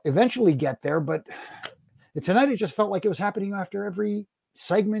 eventually get there. But tonight it just felt like it was happening after every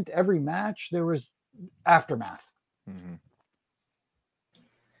segment, every match. There was aftermath. Mm-hmm.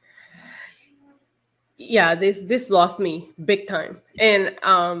 Yeah, this lost me big time. And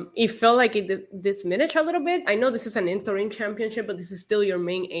it felt like it diminished a little bit. I know this is an interim championship, but this is still your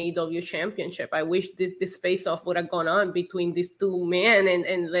main AEW championship. I wish this face-off would have gone on between these two men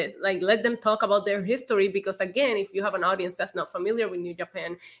and let them talk about their history. Because again, if you have an audience that's not familiar with New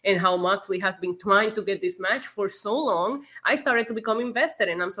Japan and how Moxley has been trying to get this match for so long, I started to become invested.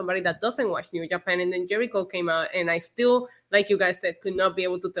 And I'm somebody that doesn't watch New Japan. And then Jericho came out, and I still, like you guys said, could not be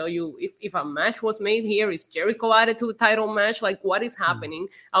able to tell you if a match was made here. Is Jericho added to the title match? Like, what is happening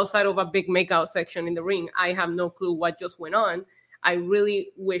outside of a big makeout section in the ring? I have no clue what just went on. I really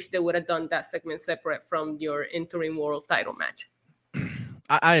wish they would have done that segment separate from your interim world title match.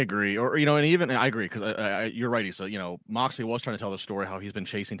 I agree. Or, and even I agree, because you're right. So, Moxley was trying to tell the story how he's been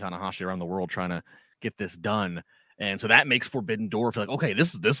chasing Tanahashi around the world trying to get this done. And so that makes Forbidden Door feel like, okay,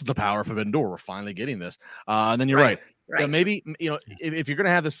 this is the power of Forbidden Door. We're finally getting this. And then you're right. Maybe, if you're going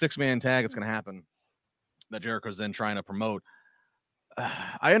to have this 6-man tag, it's going to happen, that Jericho's then trying to promote.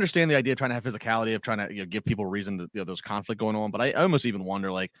 I understand the idea of trying to have physicality, of trying to give people reason to there's conflict going on, but I almost even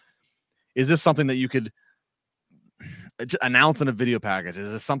wonder, like, is this something that you could announce in a video package?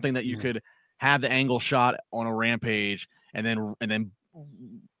 Is this something that you could have the angle shot on a Rampage and then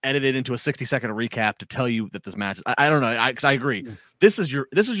edit it into a 60-second recap to tell you that this match? I don't know, because I agree. This is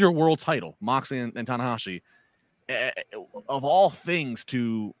your world title, Moxley and Tanahashi. Of all things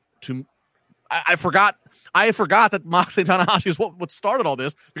to I forgot that Moxley and Tanahashi is what started all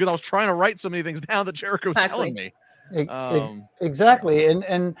this, because I was trying to write so many things down that Jericho was telling me. Exactly.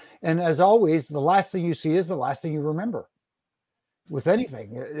 And as always, the last thing you see is the last thing you remember with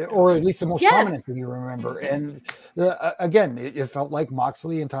anything, or at least the most prominent thing you remember. And again, it felt like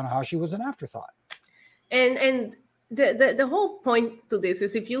Moxley and Tanahashi was an afterthought. And the whole point to this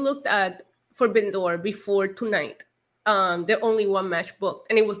is, if you looked at Forbidden Door before tonight, there only one match booked,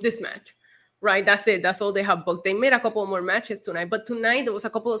 and it was this match, right? That's it. That's all they have booked. They made a couple more matches tonight, but tonight there was a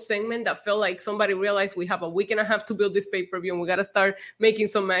couple of segments that felt like somebody realized we have a week and a half to build this pay-per-view, and we got to start making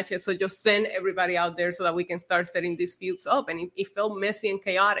some matches. So just send everybody out there so that we can start setting these feuds up. And it felt messy and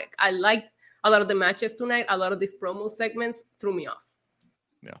chaotic. I liked a lot of the matches tonight. A lot of these promo segments threw me off.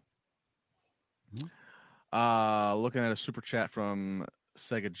 Yeah. Looking at a super chat from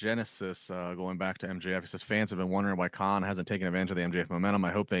Sega Genesis, going back to MJF, he says fans have been wondering why Khan hasn't taken advantage of the MJF momentum.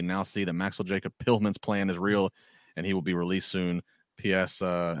 I hope they now see that Maxwell Jacob Pillman's plan is real and he will be released soon. P.S.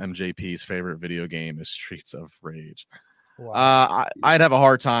 MJP's favorite video game is Streets of Rage. Wow. I'd have a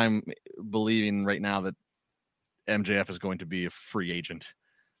hard time believing right now that MJF is going to be a free agent.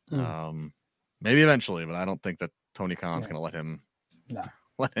 Maybe eventually, but I don't think that Tony Khan's going to let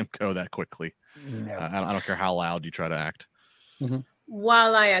him go that quickly. No. I don't care how loud you try to act.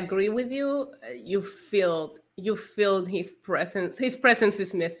 While I agree with you, you feel his presence. His presence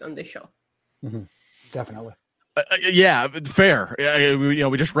is missed on the show. Definitely. Yeah, fair.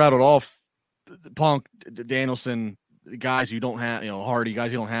 We just rattled off Punk, Danielson, guys you don't have, Hardy,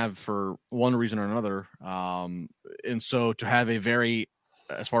 guys you don't have for one reason or another. And so to have a very,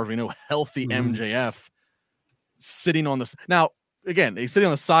 as far as we know, healthy MJF sitting on this now. Again, he's sitting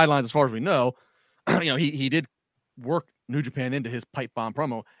on the sidelines as far as we know. He did work New Japan into his pipe bomb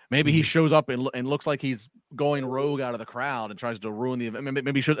promo. Maybe he shows up and looks like he's going rogue out of the crowd and tries to ruin the event.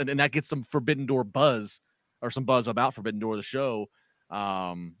 Maybe he should, and that gets some Forbidden Door buzz or some buzz about Forbidden Door, the show.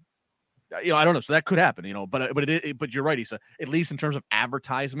 I don't know. So that could happen, but you're right, Issa. At least in terms of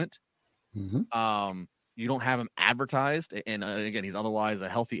advertisement, you don't have him advertised. And again, he's otherwise a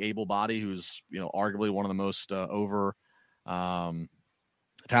healthy, able body who's, arguably one of the most over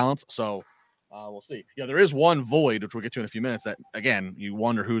talents. So we'll see. There is one void, which we'll get to in a few minutes, that again, you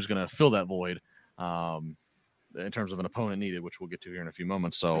wonder who's going to fill that void in terms of an opponent needed, which we'll get to here in a few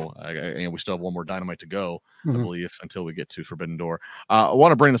moments. So we still have one more Dynamite to go, I believe, until we get to Forbidden Door. I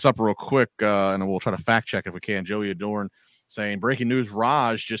want to bring this up real quick, and we'll try to fact check if we can. Joey Adorn saying, breaking news,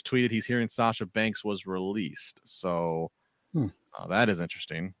 Raj just tweeted he's hearing Sasha Banks was released. So that is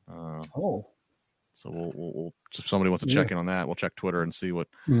interesting. So we'll if somebody wants to check in on that, we'll check Twitter and see what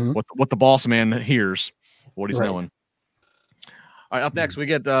the boss man hears, what he's knowing. All right, up next we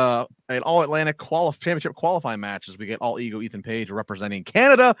get an All Atlantic Championship qualifying matches. We get All Ego Ethan Page representing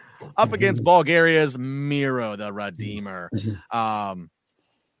Canada up against Bulgaria's Miro the Redeemer. I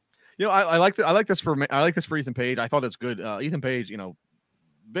like this for Ethan Page. I thought it's good. Ethan Page,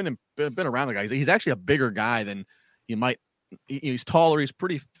 been around the guy. He's actually a bigger guy than you might. He's taller. He's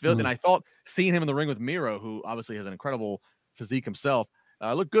pretty fit, and I thought seeing him in the ring with Miro, who obviously has an incredible physique himself,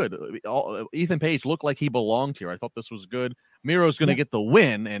 looked good. Ethan Page looked like he belonged here. I thought this was good. Miro's going to get the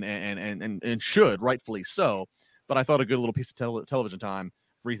win, and should, rightfully so. But I thought a good little piece of television time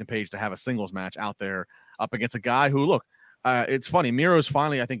for Ethan Page to have a singles match out there up against a guy who, look, it's funny. Miro's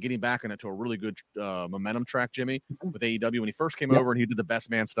finally, I think, getting back into a really good momentum track, Jimmy, with AEW. When he first came over and he did the best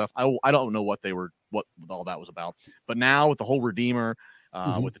man stuff, I don't know what all that was about. But now with the whole Redeemer,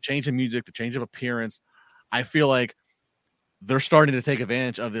 with the change in music, the change of appearance, I feel like they're starting to take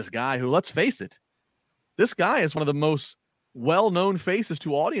advantage of this guy who, let's face it, this guy is one of the most well-known faces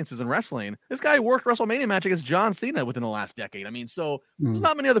to audiences in wrestling. This guy worked WrestleMania match against John Cena within the last decade. I mean, so there's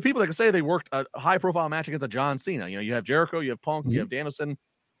not many other people that can say they worked a high-profile match against a John Cena. You have Jericho, you have Punk, you have Danielson.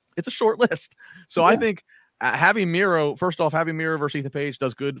 It's a short list. So I think having Miro versus Ethan Page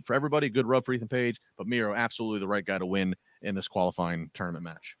does good for everybody. Good rub for Ethan Page, but Miro absolutely the right guy to win in this qualifying tournament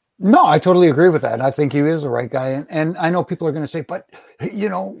match. No, I totally agree with that. I think he is the right guy. And I know people are going to say, but,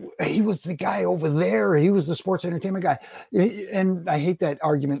 he was the guy over there. He was the sports entertainment guy. And I hate that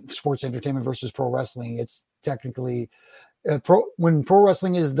argument, sports entertainment versus pro wrestling. It's technically when pro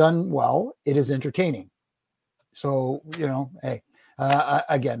wrestling is done well, it is entertaining. So, hey,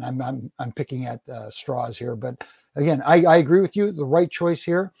 again, I'm picking at straws here. But again, I agree with you. The right choice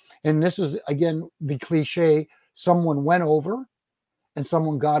here. And this is, again, the cliche, someone went over and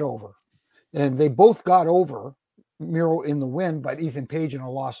someone got over, and they both got over. Miro in the win, but Ethan Page in a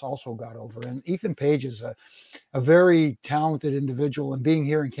loss also got over. And Ethan Page is a very talented individual, and being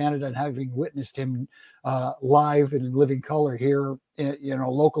here in Canada and having witnessed him live and in living color here,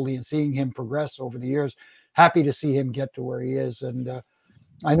 locally, and seeing him progress over the years, happy to see him get to where he is. And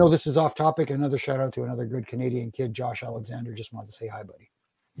I know this is off topic. Another shout out to another good Canadian kid, Josh Alexander. Just wanted to say hi, buddy.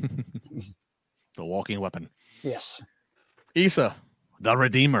 The walking weapon. Yes. Issa, the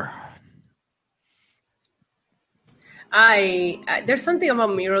Redeemer. There's something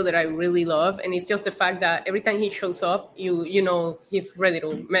about Miro that I really love, and it's just the fact that every time he shows up, you know he's ready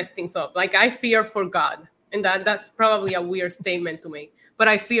to mess things up. Like, I fear for God, and that's probably a weird statement to make, but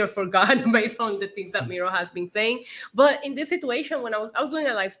I fear for God based on the things that Miro has been saying. But in this situation, when I was doing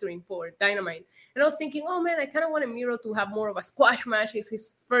a live stream for Dynamite, and I was thinking, oh man, I kind of wanted Miro to have more of a squash match. It's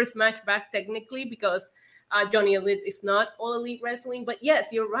his first match back technically, because Johnny Elite is not All Elite Wrestling. But yes,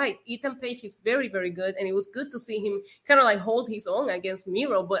 you're right. Ethan Page is very, very good. And it was good to see him kind of like hold his own against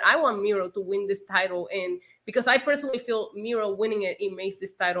Miro. But I want Miro to win this title. And because I personally feel Miro winning it, it makes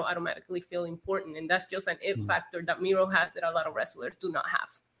this title automatically feel important. And that's just an it factor that Miro has that a lot of wrestlers do not have.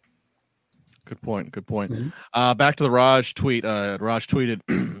 Good point. Good point. Back to the Raj tweet. Raj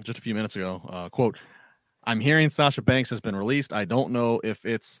tweeted just a few minutes ago, quote, "I'm hearing Sasha Banks has been released. I don't know if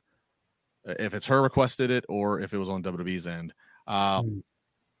it's her requested it or if it was on WWE's end." Obviously,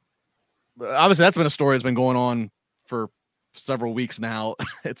 that's been a story that's been going on for several weeks now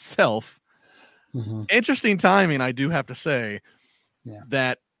itself. Interesting timing, I do have to say,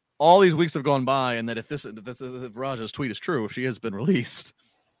 that all these weeks have gone by, and that if Raja's tweet is true, if she has been released,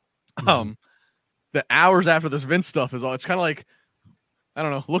 the hours after this Vince stuff is all, it's kind of like, I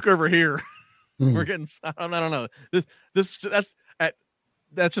don't know, look over here. We're getting, I don't know. That's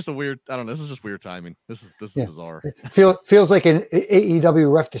just a weird, I don't know. This is just weird timing. This is bizarre. Feels like an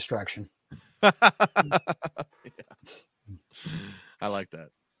AEW ref distraction. I like that.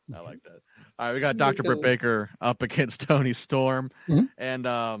 All right, we got Dr. Britt Baker up against Toni Storm, and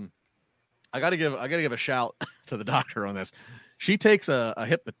I gotta give a shout to the doctor on this. She takes a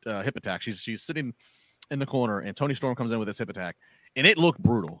hip attack. She's sitting in the corner, and Toni Storm comes in with this hip attack, and it looked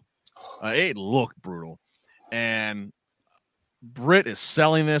brutal. And Britt is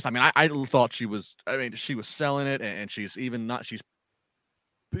selling this. I mean, I thought she was selling it, and she's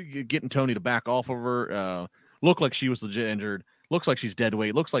getting Toni to back off of her. Looked like she was legit injured. Looks like she's dead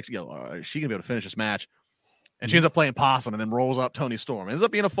weight. Looks like she gonna be able to finish this match. And she ends up playing possum and then rolls up Toni Storm. Ends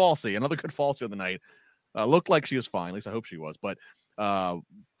up being a falsie, another good falsie of the night. Looked like she was fine. At least I hope she was. But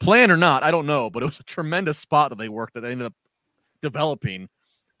planned or not, I don't know. But it was a tremendous spot that they worked, that they ended up developing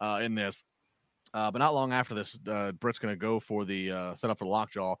in this. But not long after this, Britt's going to go for the setup for the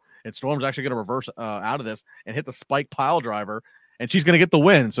lockjaw, and Storm's actually going to reverse out of this and hit the spike pile driver, and she's going to get the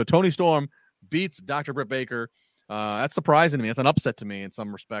win. So Toni Storm beats Dr. Britt Baker. That's surprising to me. It's an upset to me in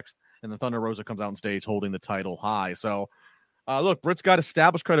some respects. And the Thunder Rosa comes out on stage holding the title high. So, look, Britt's got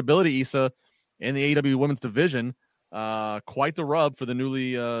established credibility, Issa, in the AEW women's division. Quite the rub for the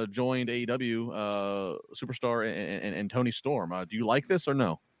newly joined AEW superstar and Toni Storm. Do you like this or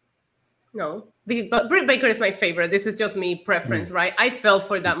no? No, but Britt Baker is my favorite. This is just me preference, right? I fell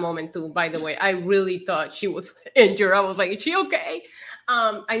for that moment too, by the way. I really thought she was injured. I was like, is she okay?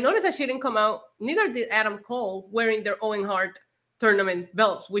 I noticed that she didn't come out. Neither did Adam Cole, wearing their Owen Hart tournament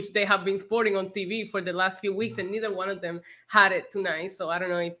belts, which they have been sporting on TV for the last few weeks, and neither one of them had it tonight. So I don't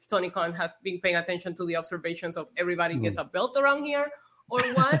know if Tony Khan has been paying attention to the observations of everybody gets a belt around here or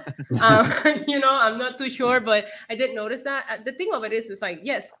what. I'm not too sure, but I did notice that. The thing of it is like,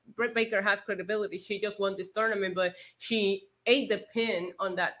 yes, Britt Baker has credibility. She just won this tournament, but she ate the pin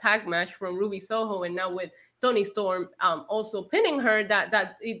on that tag match from Ruby Soho, and now with Toni Storm also pinning her,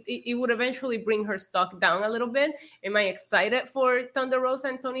 that it would eventually bring her stock down a little bit. Am I excited for Thunder Rosa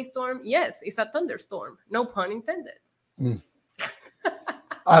and Toni Storm? Yes, it's a thunderstorm. No pun intended.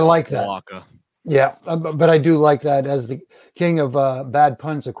 I like that. Waka. Yeah, but I do like that as the king of bad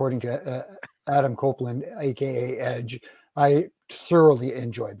puns, according to Adam Copeland, a.k.a. Edge. I thoroughly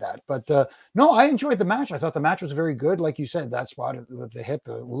enjoyed that. But no, I enjoyed the match. I thought the match was very good. Like you said, that spot with the hip,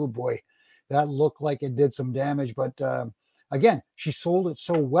 oh boy, that looked like it did some damage. But again, she sold it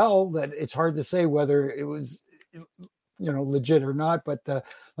so well that it's hard to say whether it was, legit or not. But let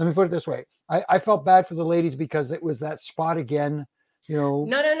me put it this way. I felt bad for the ladies because it was that spot again. No.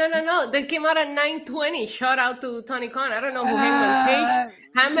 They came out at 9:20. Shout out to Tony Khan. I don't know who Hangman Page.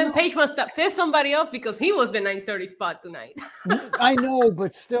 Hangman Page must have pissed somebody off because he was the 9:30 spot tonight. I know,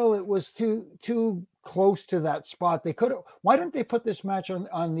 but still, it was too close to that spot. They could have. Why didn't they put this match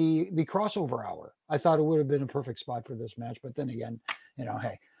on the crossover hour? I thought it would have been a perfect spot for this match. But then again,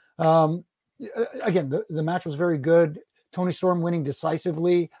 hey, again, the match was very good. Toni Storm winning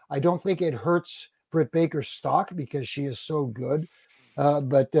decisively. I don't think it hurts Britt Baker's stock because she is so good.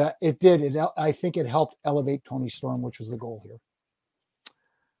 But it did. I think it helped elevate Toni Storm, which was the goal here.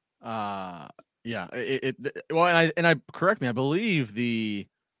 Yeah. And I correct me. I believe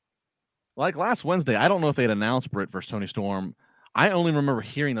like last Wednesday, I don't know if they had announced Britt versus Toni Storm. I only remember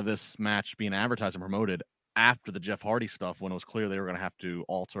hearing of this match being advertised and promoted after the Jeff Hardy stuff, when it was clear they were going to have to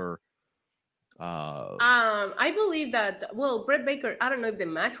alter. I believe that, Britt Baker, I don't know if the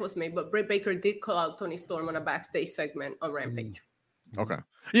match was made, but Britt Baker did call out Toni Storm on a backstage segment on Rampage. Okay.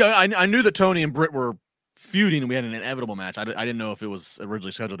 Yeah, I knew that Toni and Britt were feuding and we had an inevitable match. I didn't know if it was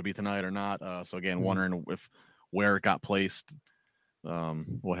originally scheduled to be tonight or not. So again, wondering where it got placed,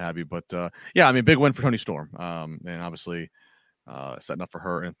 what have you. But yeah, I mean, big win for Toni Storm. And obviously setting up for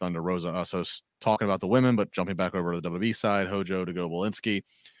her and Thunder Rosa. So talking about the women, but jumping back over to the WWE side, Hojo to go Walensky.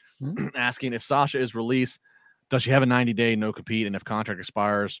 Asking if Sasha is released, does she have a 90-day no compete? And if contract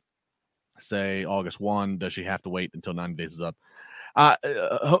expires, say August 1, does she have to wait until 90 days is up?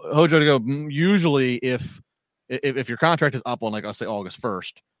 Hojo to go. Usually, if your contract is up on, like, I'll say August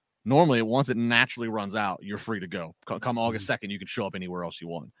 1st, normally once it naturally runs out, you're free to go. Come August 2nd, you can show up anywhere else you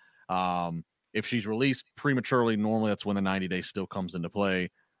want. If she's released prematurely, normally that's when the 90 days still comes into play.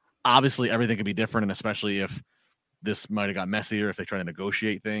 Obviously, everything could be different, and especially if this might have got messier, if they try to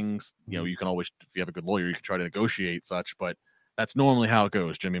negotiate things, you can always, if you have a good lawyer, you can try to negotiate such, but that's normally how it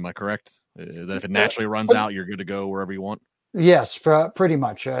goes. Jimmy, am I correct? That if it naturally runs out, you're good to go wherever you want? Yes, pretty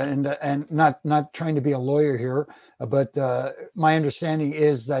much. And not trying to be a lawyer here, but my understanding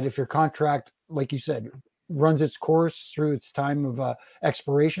is that if your contract, like you said, runs its course through its time of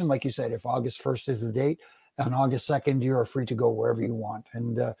expiration, like you said, if August 1st is the date, on August 2nd, you're free to go wherever you want.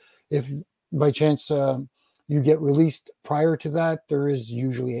 And if by chance you get released prior to that, there is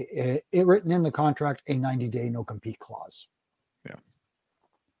usually it written in the contract, a 90-day no compete clause. Yeah.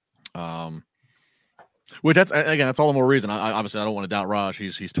 Which that's all the more reason. Obviously I don't want to doubt Raj.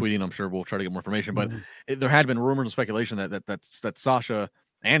 He's tweeting. I'm sure we'll try to get more information. But there had been rumors and speculation that Sasha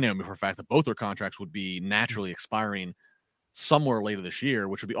and Naomi, for a fact, that both their contracts would be naturally expiring somewhere later this year,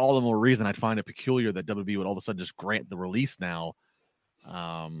 which would be all the more reason I'd find it peculiar that WWE would all of a sudden just grant the release now.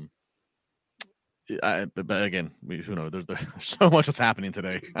 But again, who knows? There's so much that's happening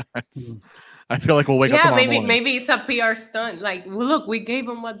today. I feel like we'll wake up tomorrow morning. Maybe it's a PR stunt. Like, look, we gave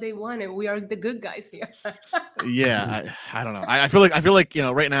them what they wanted. We are the good guys here. Yeah, I don't know. I feel like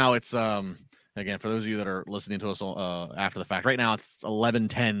right now it's again, for those of you that are listening to us after the fact, right now it's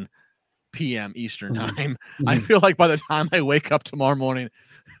 11:10 p.m. Eastern time. I feel like by the time I wake up tomorrow morning,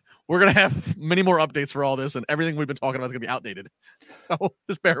 we're gonna have many more updates for all this, and everything we've been talking about is gonna be outdated. So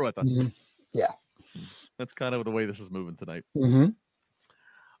just bear with us. Yeah. That's kind of the way this is moving tonight.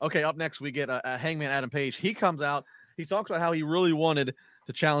 Okay, up next, we get Hangman Adam Page. He comes out. He talks about how he really wanted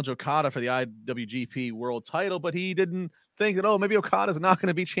to challenge Okada for the IWGP World title, but he didn't think that, maybe Okada's not going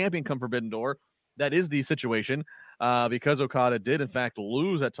to be champion come Forbidden Door. That is the situation because Okada did, in fact,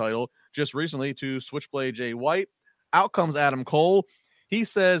 lose that title just recently to Switchblade Jay White. Out comes Adam Cole. He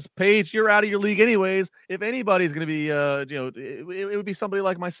says, Page, you're out of your league anyways. If anybody's going to be, it would be somebody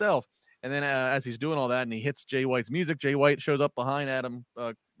like myself. And then as he's doing all that and he hits Jay White's music, Jay White shows up behind Adam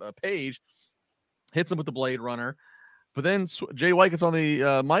Page, hits him with the Blade Runner. But then Jay White gets on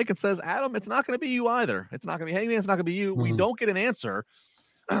the mic and says, Adam, it's not going to be you either. It's not going to be Hangman. It's not going to be you. We don't get an answer.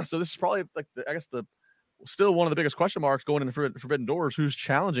 So this is probably, like, still one of the biggest question marks going into Forbidden Doors. Who's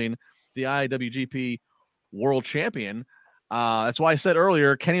challenging the IWGP World Champion? That's why I said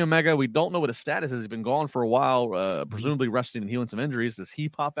earlier, Kenny Omega, we don't know what his status is. He's been gone for a while, presumably resting and healing some injuries. Does he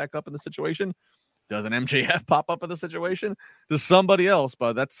pop back up in the situation? Does an MJF pop up in the situation? Does somebody else?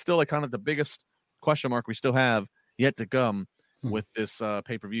 But that's still like kind of the biggest question mark we still have yet to come with this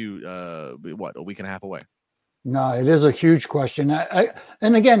pay-per-view, a week and a half away. No, it is a huge question.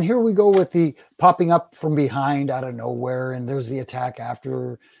 And again, here we go with the popping up from behind out of nowhere. And there's the attack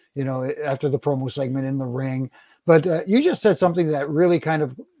after the promo segment in the ring. But you just said something that really kind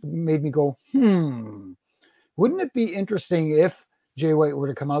of made me go, wouldn't it be interesting if Jay White were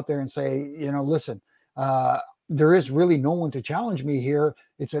to come out there and say, listen, there is really no one to challenge me here.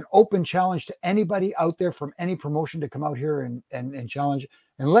 It's an open challenge to anybody out there from any promotion to come out here and challenge.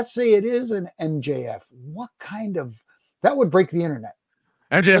 And let's say it is an MJF. That would break the internet.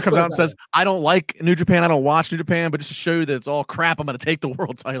 MJF comes out and says, I don't like New Japan. I don't watch New Japan, but just to show you that it's all crap, I'm going to take the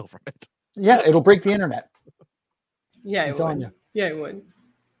world title from it. Yeah, it'll break the internet. Yeah, it would. Yeah, it would.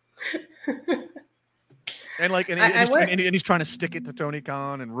 And he's trying to stick it to Tony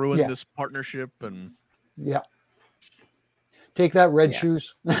Khan and ruin this partnership. And take that, Red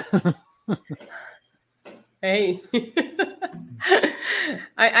Shoes. Hey,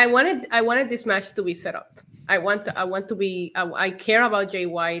 I wanted this match to be set up. I care about Jay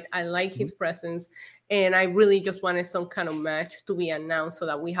White. I like his presence, and I really just wanted some kind of match to be announced so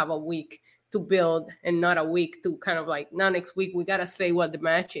that we have a week to build and not a week to kind of like, now next week we got to say what the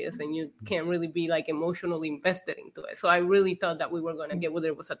match is, and you can't really be like emotionally invested into it. So I really thought that we were going to get, whether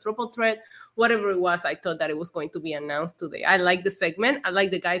it was a triple threat, whatever it was, I thought that it was going to be announced today. I like the segment. I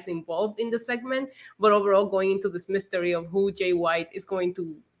like the guys involved in the segment, but overall going into this mystery of who Jay White is going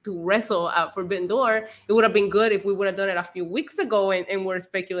to wrestle at Forbidden Door, it would have been good if we would have done it a few weeks ago and we're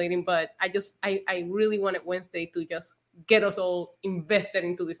speculating, but I really wanted Wednesday to just get us all invested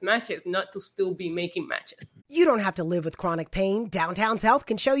into these matches, not to still be making matches. You don't have to live with chronic pain. Downtown's Health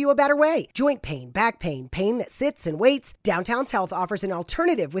can show you a better way. Joint pain, back pain, pain that sits and waits. Downtown's Health offers an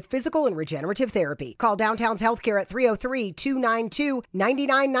alternative with physical and regenerative therapy. Call Downtown's Healthcare at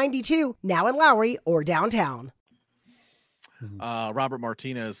 303-292-9992, now in Lowry or downtown. Robert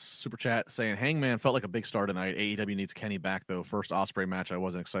Martinez super chat saying Hangman felt like a big star tonight. AEW needs Kenny back though. First Ospreay match I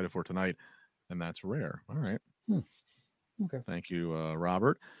wasn't excited for tonight, and that's rare. All right. Okay. Thank you,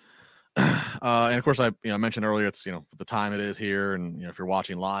 Robert. And of course, I mentioned earlier, it's the time it is here, and if you're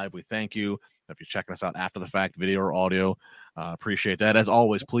watching live, we thank you. If you're checking us out after the fact, video or audio, appreciate that. As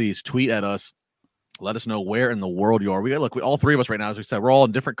always, please tweet at us. Let us know where in the world you are. We all three of us right now, as we said, we're all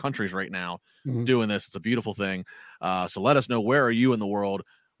in different countries right now doing this. It's a beautiful thing. So let us know, where are you in the world?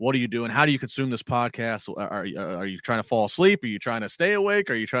 What are you doing? How do you consume this podcast? Are you trying to fall asleep? Are you trying to stay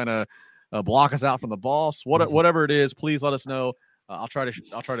awake? Are you trying to block us out from the boss? Whatever it is, please let us know. I'll try to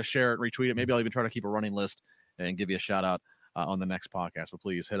share it, retweet it. Maybe I'll even try to keep a running list and give you a shout out on the next podcast. But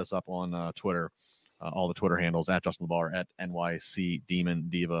please hit us up on Twitter. All the Twitter handles at Justin LaBar, at NYC Demon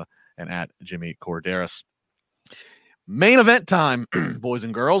Diva, and at Jimmy Corderas. Main event time, boys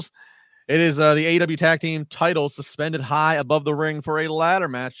and girls. It is the AEW Tag Team titles suspended high above the ring for a ladder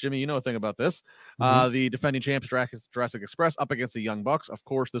match. Jimmy, you know a thing about this. The defending champs, Jurassic Express, up against the Young Bucks. Of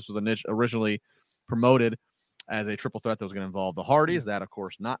course, this was originally promoted as a triple threat that was going to involve the Hardys. That, of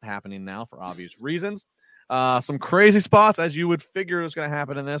course, not happening now for obvious reasons. Some crazy spots, as you would figure was going to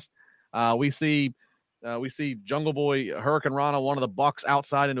happen in this. We see Jungle Boy Hurricane Rana, one of the Bucks,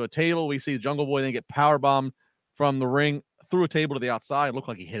 outside into a table. We see Jungle Boy then get powerbombed from the ring through a table to the outside. It looked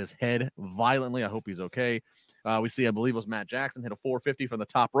like he hit his head violently. I hope he's okay. We see, I believe it was Matt Jackson, hit a 450 from the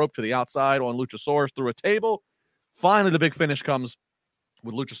top rope to the outside on Luchasaurus through a table. Finally, the big finish comes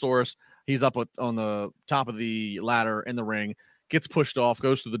with Luchasaurus. He's up on the top of the ladder in the ring, gets pushed off,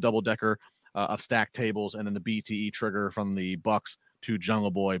 goes through the double-decker of stacked tables, and then the BTE trigger from the Bucks to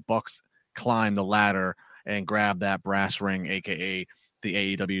Jungle Boy. Bucks climb the ladder and grab that brass ring, a.k.a.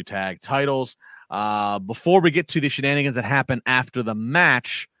 the AEW tag titles. Before we get to the shenanigans that happen after the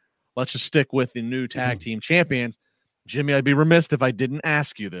match, let's just stick with the new tag team champions. Jimmy, I'd be remiss if I didn't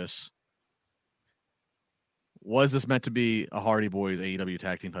ask you this. Was this meant to be a Hardy Boys AEW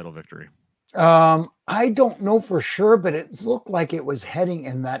tag team title victory? I don't know for sure, but it looked like it was heading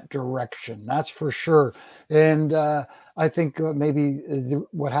in that direction. That's for sure. And I think maybe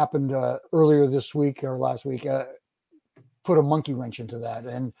what happened earlier this week or last week put a monkey wrench into that.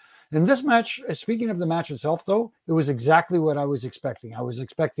 And in this match, speaking of the match itself, though, it was exactly what I was expecting. I was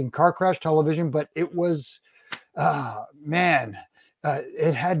expecting car crash television, but it was, it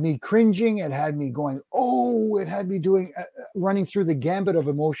had me cringing. It had me going, it had me doing, running through the gambit of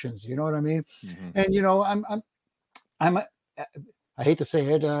emotions. You know what I mean? Mm-hmm. And, I hate to say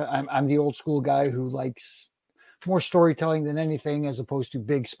it, I'm the old school guy who likes more storytelling than anything, as opposed to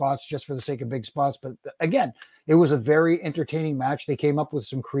big spots just for the sake of big spots. But again, it was a very entertaining match. They came up with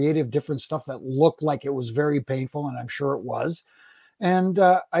some creative, different stuff that looked like it was very painful, and I'm sure it was. And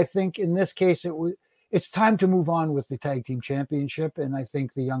I think in this case, it's time to move on with the tag team championship. And I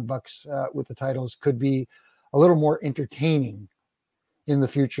think the Young Bucks with the titles could be a little more entertaining in the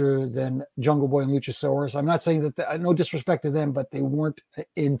future than Jungle Boy and Luchasaurus. I'm not saying that, no disrespect to them, but they weren't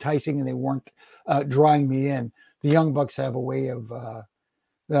enticing and they weren't drawing me in. The Young Bucks have a way of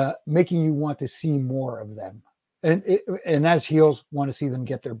making you want to see more of them. And as heels, want to see them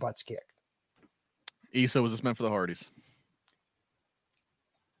get their butts kicked. Issa, was this meant for the Hardys?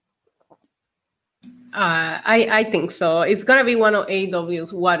 I think so. It's going to be one of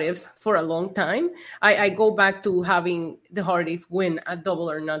AEW's what ifs for a long time. I go back to having the Hardys win a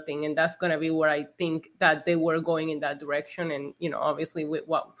Double or Nothing, and that's going to be where I think that they were going in that direction, and, obviously with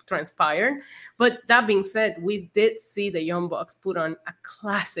what transpired. But that being said, we did see the Young Bucks put on a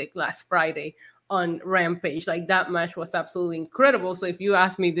classic last Friday on Rampage. Like, that match was absolutely incredible. So if you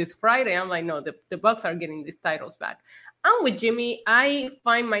ask me this Friday, I'm like, no, the Bucks are getting these titles back. I'm with Jimmy. I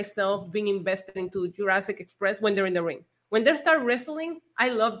find myself being invested into Jurassic Express when they're in the ring. When they start wrestling, I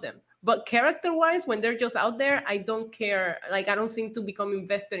love them. But character-wise, when they're just out there, I don't care. Like, I don't seem to become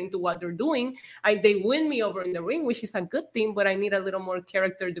invested into what they're doing. They win me over in the ring, which is a good thing, but I need a little more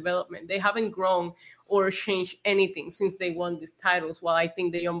character development. They haven't grown or changed anything since they won these titles, while I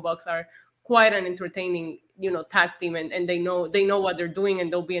think the Young Bucks are quite an entertaining, tag team, and they know what they're doing,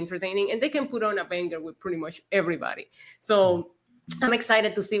 and they'll be entertaining, and they can put on a banger with pretty much everybody. So I'm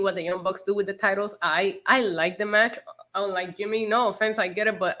excited to see what the Young Bucks do with the titles. I like the match. Unlike Jimmy, no offense, I get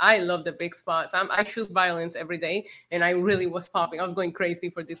it, but I love the big spots. I choose violence every day, and I really was popping. I was going crazy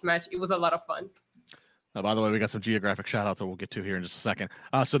for this match. It was a lot of fun. By the way, we got some geographic shout outs that we'll get to here in just a second.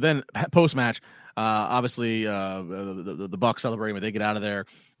 So then post match, obviously the Bucks celebrating when they get out of there.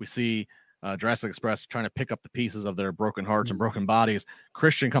 We see Jurassic Express trying to pick up the pieces of their broken hearts and broken bodies.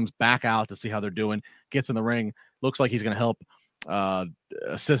 Christian comes back out to see how they're doing, gets in the ring, looks like he's going to help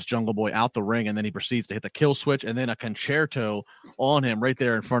assist Jungle Boy out the ring, and then he proceeds to hit the kill switch and then a concerto on him right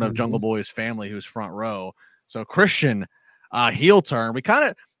there in front of Jungle Boy's family, who's front row. So Christian heel turn.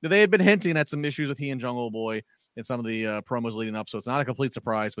 They had been hinting at some issues with he and Jungle Boy in some of the promos leading up, so it's not a complete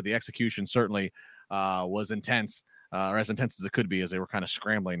surprise, but the execution certainly was intense, or as intense as it could be, as they were kind of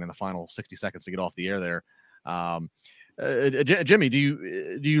scrambling in the final 60 seconds to get off the air there. Jimmy, do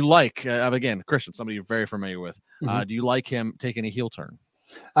you like again, Christian, somebody you're very familiar with? Do you like him taking a heel turn?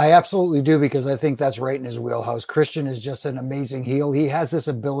 I absolutely do, because I think that's right in his wheelhouse. Christian is just an amazing heel. He has this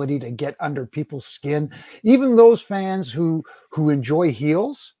ability to get under people's skin. Even those fans who enjoy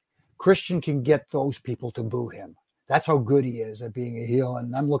heels, Christian can get those people to boo him. That's how good he is at being a heel.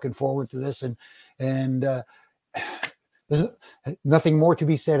 And I'm looking forward to this. And there's nothing more to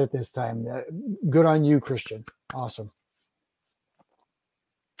be said at this time. Good on you, Christian. Awesome.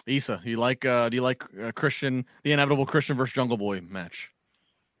 Issa, do you like Christian, the inevitable Christian versus Jungle Boy match?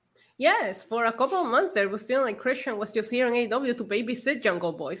 Yes, for a couple of months there, it was feeling like Christian was just here in AEW to babysit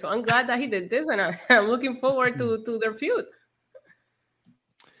Jungle Boy. So I'm glad that he did this, and I'm looking forward to their feud.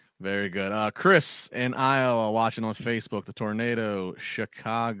 Very good. Chris in Iowa watching on Facebook, the Tornado,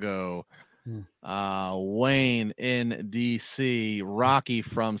 Chicago. Wayne in DC, Rocky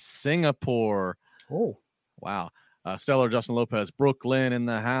from Singapore. Oh, wow. Stellar Justin Lopez, Brooklyn in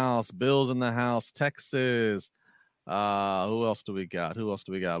the house, Bill's in the house, Texas. Who else do we got?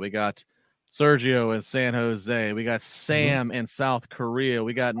 We got Sergio in San Jose. We got Sam in South Korea.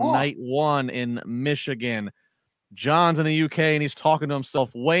 We got Night One in Michigan. John's in the UK, and he's talking to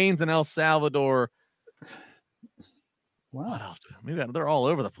himself. Wayne's in El Salvador. Wow. What else? They're all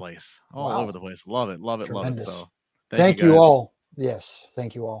over the place. Over the place. Love it. Tremendous. So thank you all. Yes.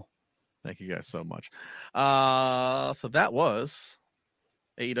 Thank you all. Thank you guys so much. So that was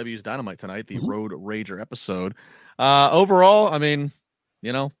AEW's Dynamite tonight, the Road Rager episode. Overall, I mean,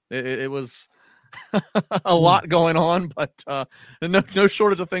 it was a lot going on, but no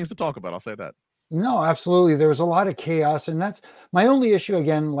shortage of things to talk about. I'll say that. No, absolutely. There was a lot of chaos, and that's my only issue.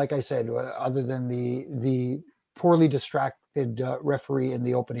 Again, like I said, other than the poorly distracted referee in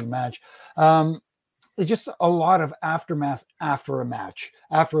the opening match, it's just a lot of aftermath after a match,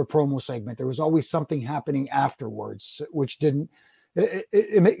 after a promo segment. There was always something happening afterwards, which didn't.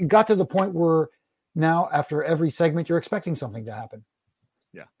 It got to the point where now, after every segment, you're expecting something to happen.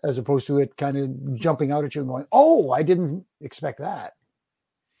 Yeah. As opposed to it kind of jumping out at you and going, "Oh, I didn't expect that."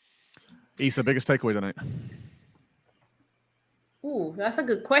 Issa, biggest takeaway tonight? Ooh, that's a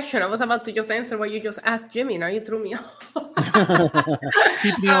good question. I was about to just answer what you just asked Jimmy. Now you threw me off.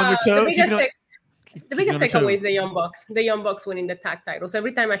 Keeping you on your toes. The biggest takeaway is the Young Bucks. The Young Bucks winning the tag titles.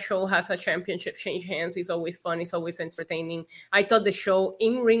 Every time a show has a championship change hands, it's always fun. It's always entertaining. I thought the show,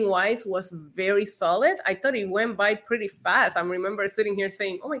 in-ring wise, was very solid. I thought it went by pretty fast. I remember sitting here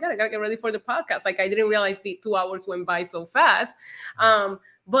saying, "Oh my God, I gotta get ready for the podcast." Like, I didn't realize the 2 hours went by so fast.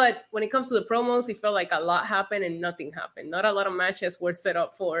 But when it comes to the promos, it felt like a lot happened and nothing happened. Not a lot of matches were set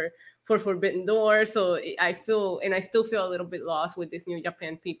up for Forbidden Door. So I still feel a little bit lost with these New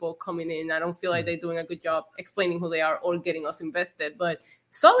Japan people coming in. I don't feel like they're doing a good job explaining who they are or getting us invested, but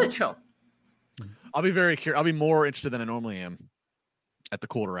solid show. I'll be very curious. I'll be more interested than I normally am at the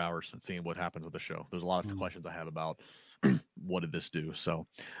quarter hours and seeing what happens with the show. There's a lot of questions I have about what did this do? So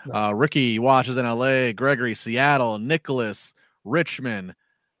Ricky watches in LA, Gregory, Seattle, Nicholas, Richmond,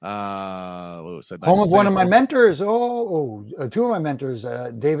 home of one of my mentors. Two of my mentors,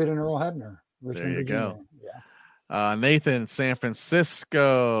 David and Earl Hebner. Richmond, there you go. Yeah. Nathan, San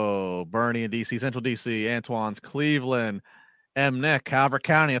Francisco, Bernie in DC, Central DC, Antoine's Cleveland, M. Nick, Calvert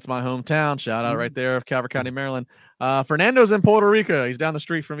County. It's my hometown. Shout out right there of Calvert County, Maryland. Fernando's in Puerto Rico. He's down the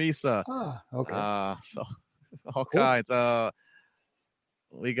street from Issa. Okay. So all kinds.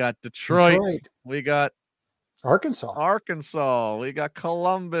 We got Detroit. We got Arkansas. We got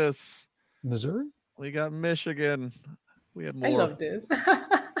Columbus. Missouri. We got Michigan. We had more. I love this.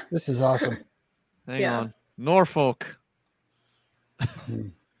 This is awesome. Hang on. Norfolk.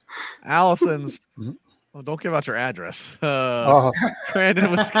 Allison's. Oh, don't give out your address.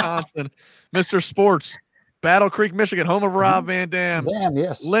 Crandon, Wisconsin. Mr. Sports. Battle Creek, Michigan. Home of Rob Van Dam.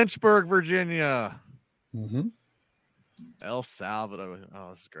 Yes. Lynchburg, Virginia. Mm-hmm. El Salvador. Oh,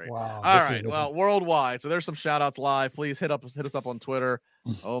 this is great. Wow. All right. Well, worldwide. So there's some shout outs live. Please hit us up on Twitter.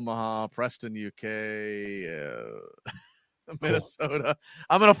 Omaha, Preston, UK, Minnesota.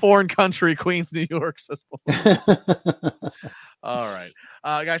 I'm in a foreign country, Queens, New York. All right.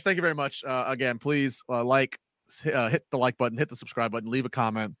 Guys, thank you very much. Again, please hit the like button, hit the subscribe button, leave a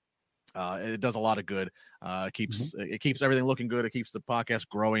comment. It does a lot of good. It keeps everything looking good. It keeps the podcast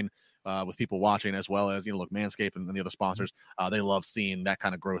growing with people watching, as well as, look, Manscaped and the other sponsors. They love seeing that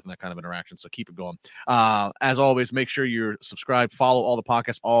kind of growth and that kind of interaction. So keep it going. As always, make sure you're subscribed, follow all the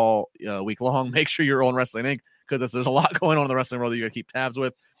podcasts all week long. Make sure you're on Wrestling Inc. because there's a lot going on in the wrestling world that you got to keep tabs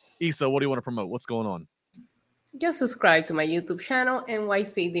with. Issa, what do you want to promote? What's going on? Just subscribe to my YouTube channel,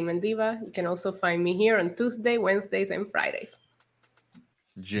 NYC Demon Diva. You can also find me here on Tuesday, Wednesdays, and Fridays.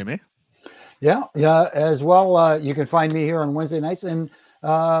 Jimmy? Yeah, as well. You can find me here on Wednesday nights. And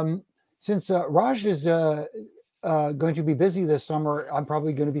since Raj is going to be busy this summer, I'm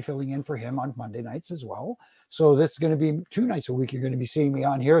probably going to be filling in for him on Monday nights as well. So this is going to be 2 nights a week you're going to be seeing me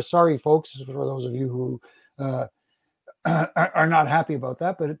on here. Sorry, folks, for those of you who are not happy about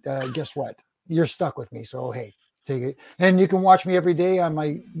that. But guess what? You're stuck with me. So, hey, take it. And you can watch me every day on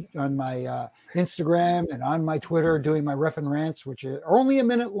my Instagram and on my Twitter doing my ref and rants, which are only a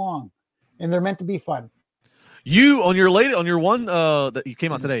minute long. And they're meant to be fun. You on your one that you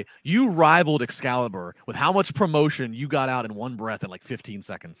came out today, you rivaled Excalibur with how much promotion you got out in one breath in like 15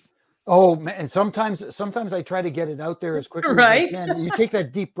 seconds. Oh man, and sometimes I try to get it out there as quickly as I can. You take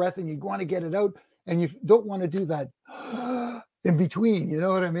that deep breath and you want to get it out, and you don't want to do that in between. You know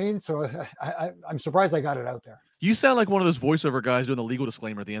what I mean? So I'm surprised I got it out there. You sound like one of those voiceover guys doing the legal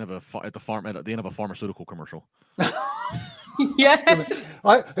disclaimer at the end of a pharmaceutical commercial. Yeah.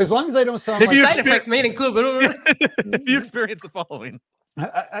 As long as I don't sound like side effects may include. If you experience the following.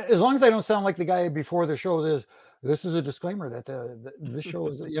 As long as I don't sound like the guy before the show, this is a disclaimer that this show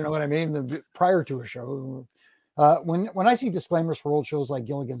is, you know what I mean? Prior to a show. When I see disclaimers for old shows like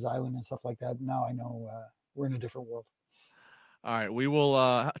Gilligan's Island and stuff like that, now I know we're in a different world. All right. We will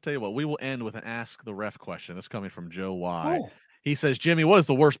I'll tell you what, we will end with an Ask the Ref question. This coming from Joe Y. Oh. He says, Jimmy, what is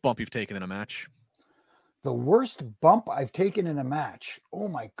the worst bump you've taken in a match? The worst bump I've taken in a match. Oh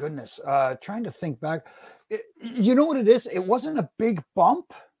my goodness. Trying to think back. You know what it is? It wasn't a big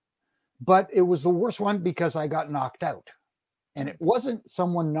bump, but it was the worst one because I got knocked out. And it wasn't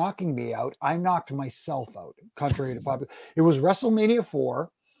someone knocking me out. I knocked myself out, contrary to popular. It was WrestleMania 4.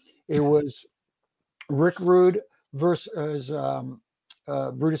 It was Rick Rude versus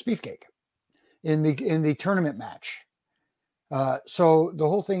Brutus Beefcake in the tournament match. So the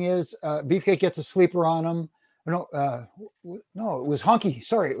whole thing is Beefcake gets a sleeper on him. No, it was Honky.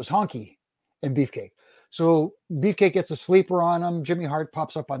 Sorry, it was Honky and Beefcake. So Beefcake gets a sleeper on him. Jimmy Hart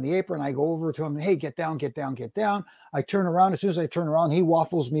pops up on the apron. I go over to him. Hey, get down, get down, get down. I turn around. As soon as I turn around, he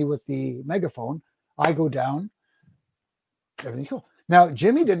waffles me with the megaphone. I go down. Everything's cool. Now,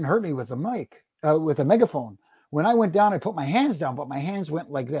 Jimmy didn't hurt me with the mic, with a megaphone. When I went down, I put my hands down, but my hands went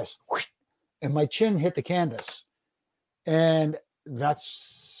like this. And my chin hit the canvas. And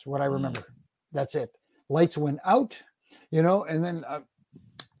that's what I remember. That's it. Lights went out, and then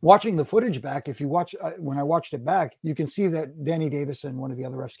watching the footage back, if you watch, when I watched it back, you can see that Danny Davis and one of the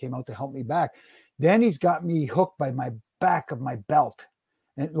other refs came out to help me back. Danny's got me hooked by my back of my belt.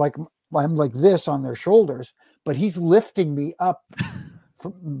 And like, I'm like this on their shoulders, but he's lifting me up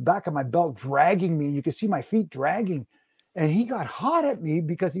from the back of my belt, dragging me. And you can see my feet dragging. And he got hot at me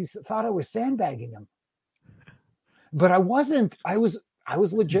because he thought I was sandbagging him. But I wasn't. I was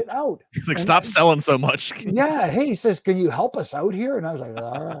legit out. He's like, stop selling so much. Yeah. Hey, he says, can you help us out here? And I was like,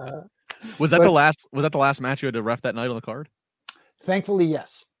 Was that the last match you had to ref that night on the card? Thankfully,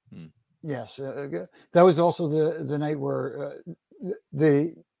 yes. Yes. That was also the night where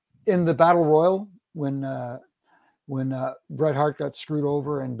in the Battle Royal when Bret Hart got screwed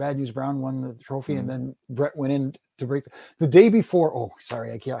over and Bad News Brown won the trophy, and then Bret went in to break the day before. Oh,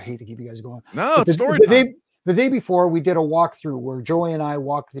 sorry, I hate to keep you guys going. No, it's story time. The day before, we did a walkthrough where Joey and I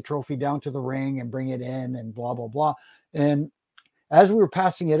walked the trophy down to the ring and bring it in and blah, blah, blah. And as we were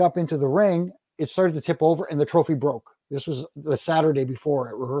passing it up into the ring, it started to tip over and the trophy broke. This was the Saturday before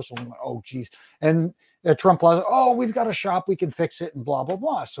at rehearsal. We went, oh, geez. And at Trump Plaza, oh, we've got a shop, we can fix it and blah, blah,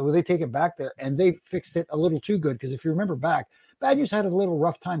 blah. So they take it back there and they fixed it a little too good. Because if you remember back, Bad News had a little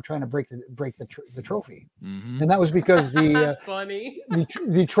rough time trying to break the trophy. Mm-hmm. And that was because That's funny.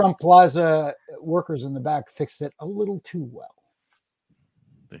 the Trump Plaza workers in the back fixed it a little too well.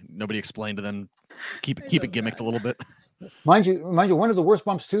 Nobody explained to them, keep it gimmicked a little bit. Mind you, one of the worst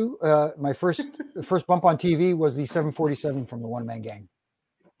bumps too. My first bump on TV was the 747 from the One Man Gang.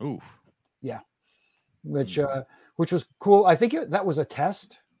 Oof. Yeah, which was cool. I think that was a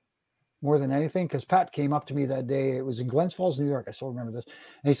test more than anything, because Pat came up to me that day. It was in Glens Falls, New York. I still remember this.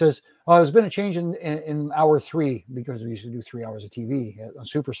 And he says, "Oh, there's been a change in hour 3, because we used to do 3 hours of TV on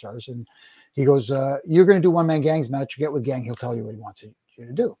Superstars." And he goes, "You're going to do One Man Gang's match. Get with Gang. He'll tell you what he wants you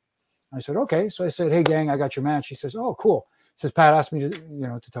to do." I said, "Okay." So I said, "Hey, Gang, I got your match." He says, "Oh, cool." He says, "Pat asked me to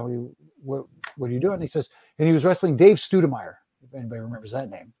tell you what are you doing?" And he says, and he was wrestling Dave Studemeyer. If anybody remembers that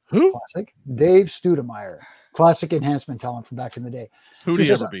name. Who? Classic. Dave Studemeyer. Classic enhancement talent from back in the day. Who did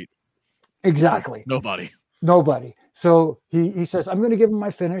he ever beat? Exactly. Nobody. So he says, "I'm going to give him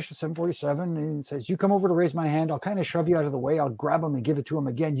my finish, the 747. And he says, "You come over to raise my hand. I'll kind of shove you out of the way. I'll grab him and give it to him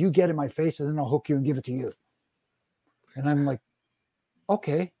again. You get in my face, and then I'll hook you and give it to you." And I'm like,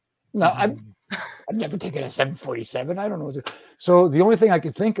 okay. No, I've never taken a 747. I don't know. So the only thing I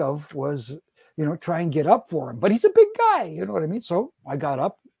could think of was, try and get up for him. But he's a big guy. You know what I mean? So I got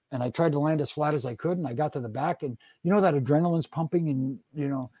up and I tried to land as flat as I could. And I got to the back, and that adrenaline's pumping, and,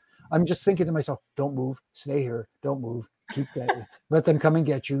 I'm just thinking to myself, don't move, stay here, don't move, keep that, let them come and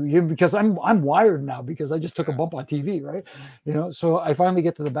get you. Because I'm wired now, because I just took a bump on TV, right? So I finally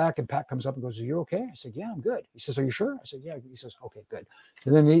get to the back, and Pat comes up and goes, "Are you okay?" I said, "Yeah, I'm good." He says, "Are you sure?" I said, "Yeah." He says, "Okay, good."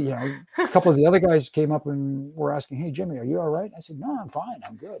 And then a couple of the other guys came up and were asking, "Hey, Jimmy, are you all right?" I said, "No, I'm fine,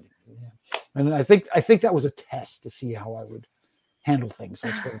 I'm good." Yeah. And I think that was a test to see how I would handle things.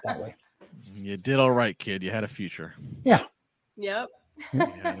 Let's put it that way. You did all right, kid. You had a future. Yeah. Yep. You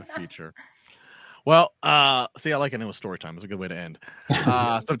had a future. Well, see, I like it. It was story time. It's a good way to end.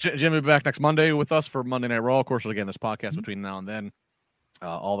 So Jimmy will be back next Monday with us for Monday Night Raw. Of course, again, this podcast between now and then.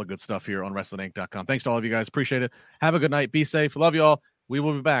 All the good stuff here on WrestlingInc.com. Thanks to all of you guys. Appreciate it. Have a good night. Be safe. Love you all. We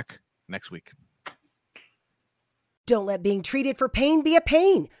will be back next week. Don't let being treated for pain be a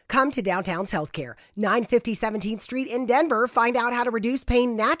pain. Come to Downtown's Healthcare, 950 17th Street in Denver. Find out how to reduce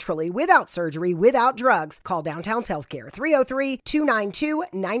pain naturally, without surgery, without drugs. Call Downtown's Healthcare,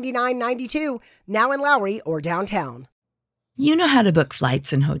 303-292-9992. Now in Lowry or downtown. You know how to book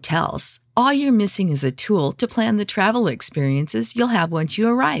flights and hotels. All you're missing is a tool to plan the travel experiences you'll have once you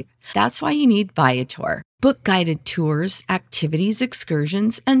arrive. That's why you need Viator. Book guided tours, activities,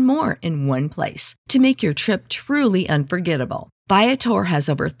 excursions, and more in one place to make your trip truly unforgettable. Viator has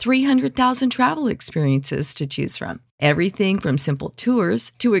over 300,000 travel experiences to choose from. Everything from simple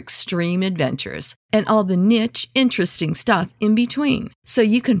tours to extreme adventures, and all the niche, interesting stuff in between. So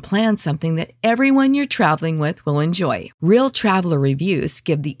you can plan something that everyone you're traveling with will enjoy. Real traveler reviews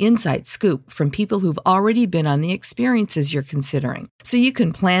give the inside scoop from people who've already been on the experiences you're considering. So you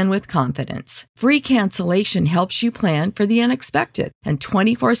can plan with confidence. Free cancellation helps you plan for the unexpected. And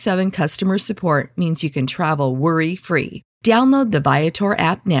 24/7 customer support means you can travel worry-free. Download the Viator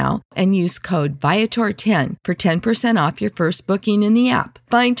app now and use code Viator10 for 10% off your first booking in the app.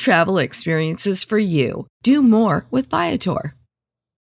 Find travel experiences for you. Do more with Viator.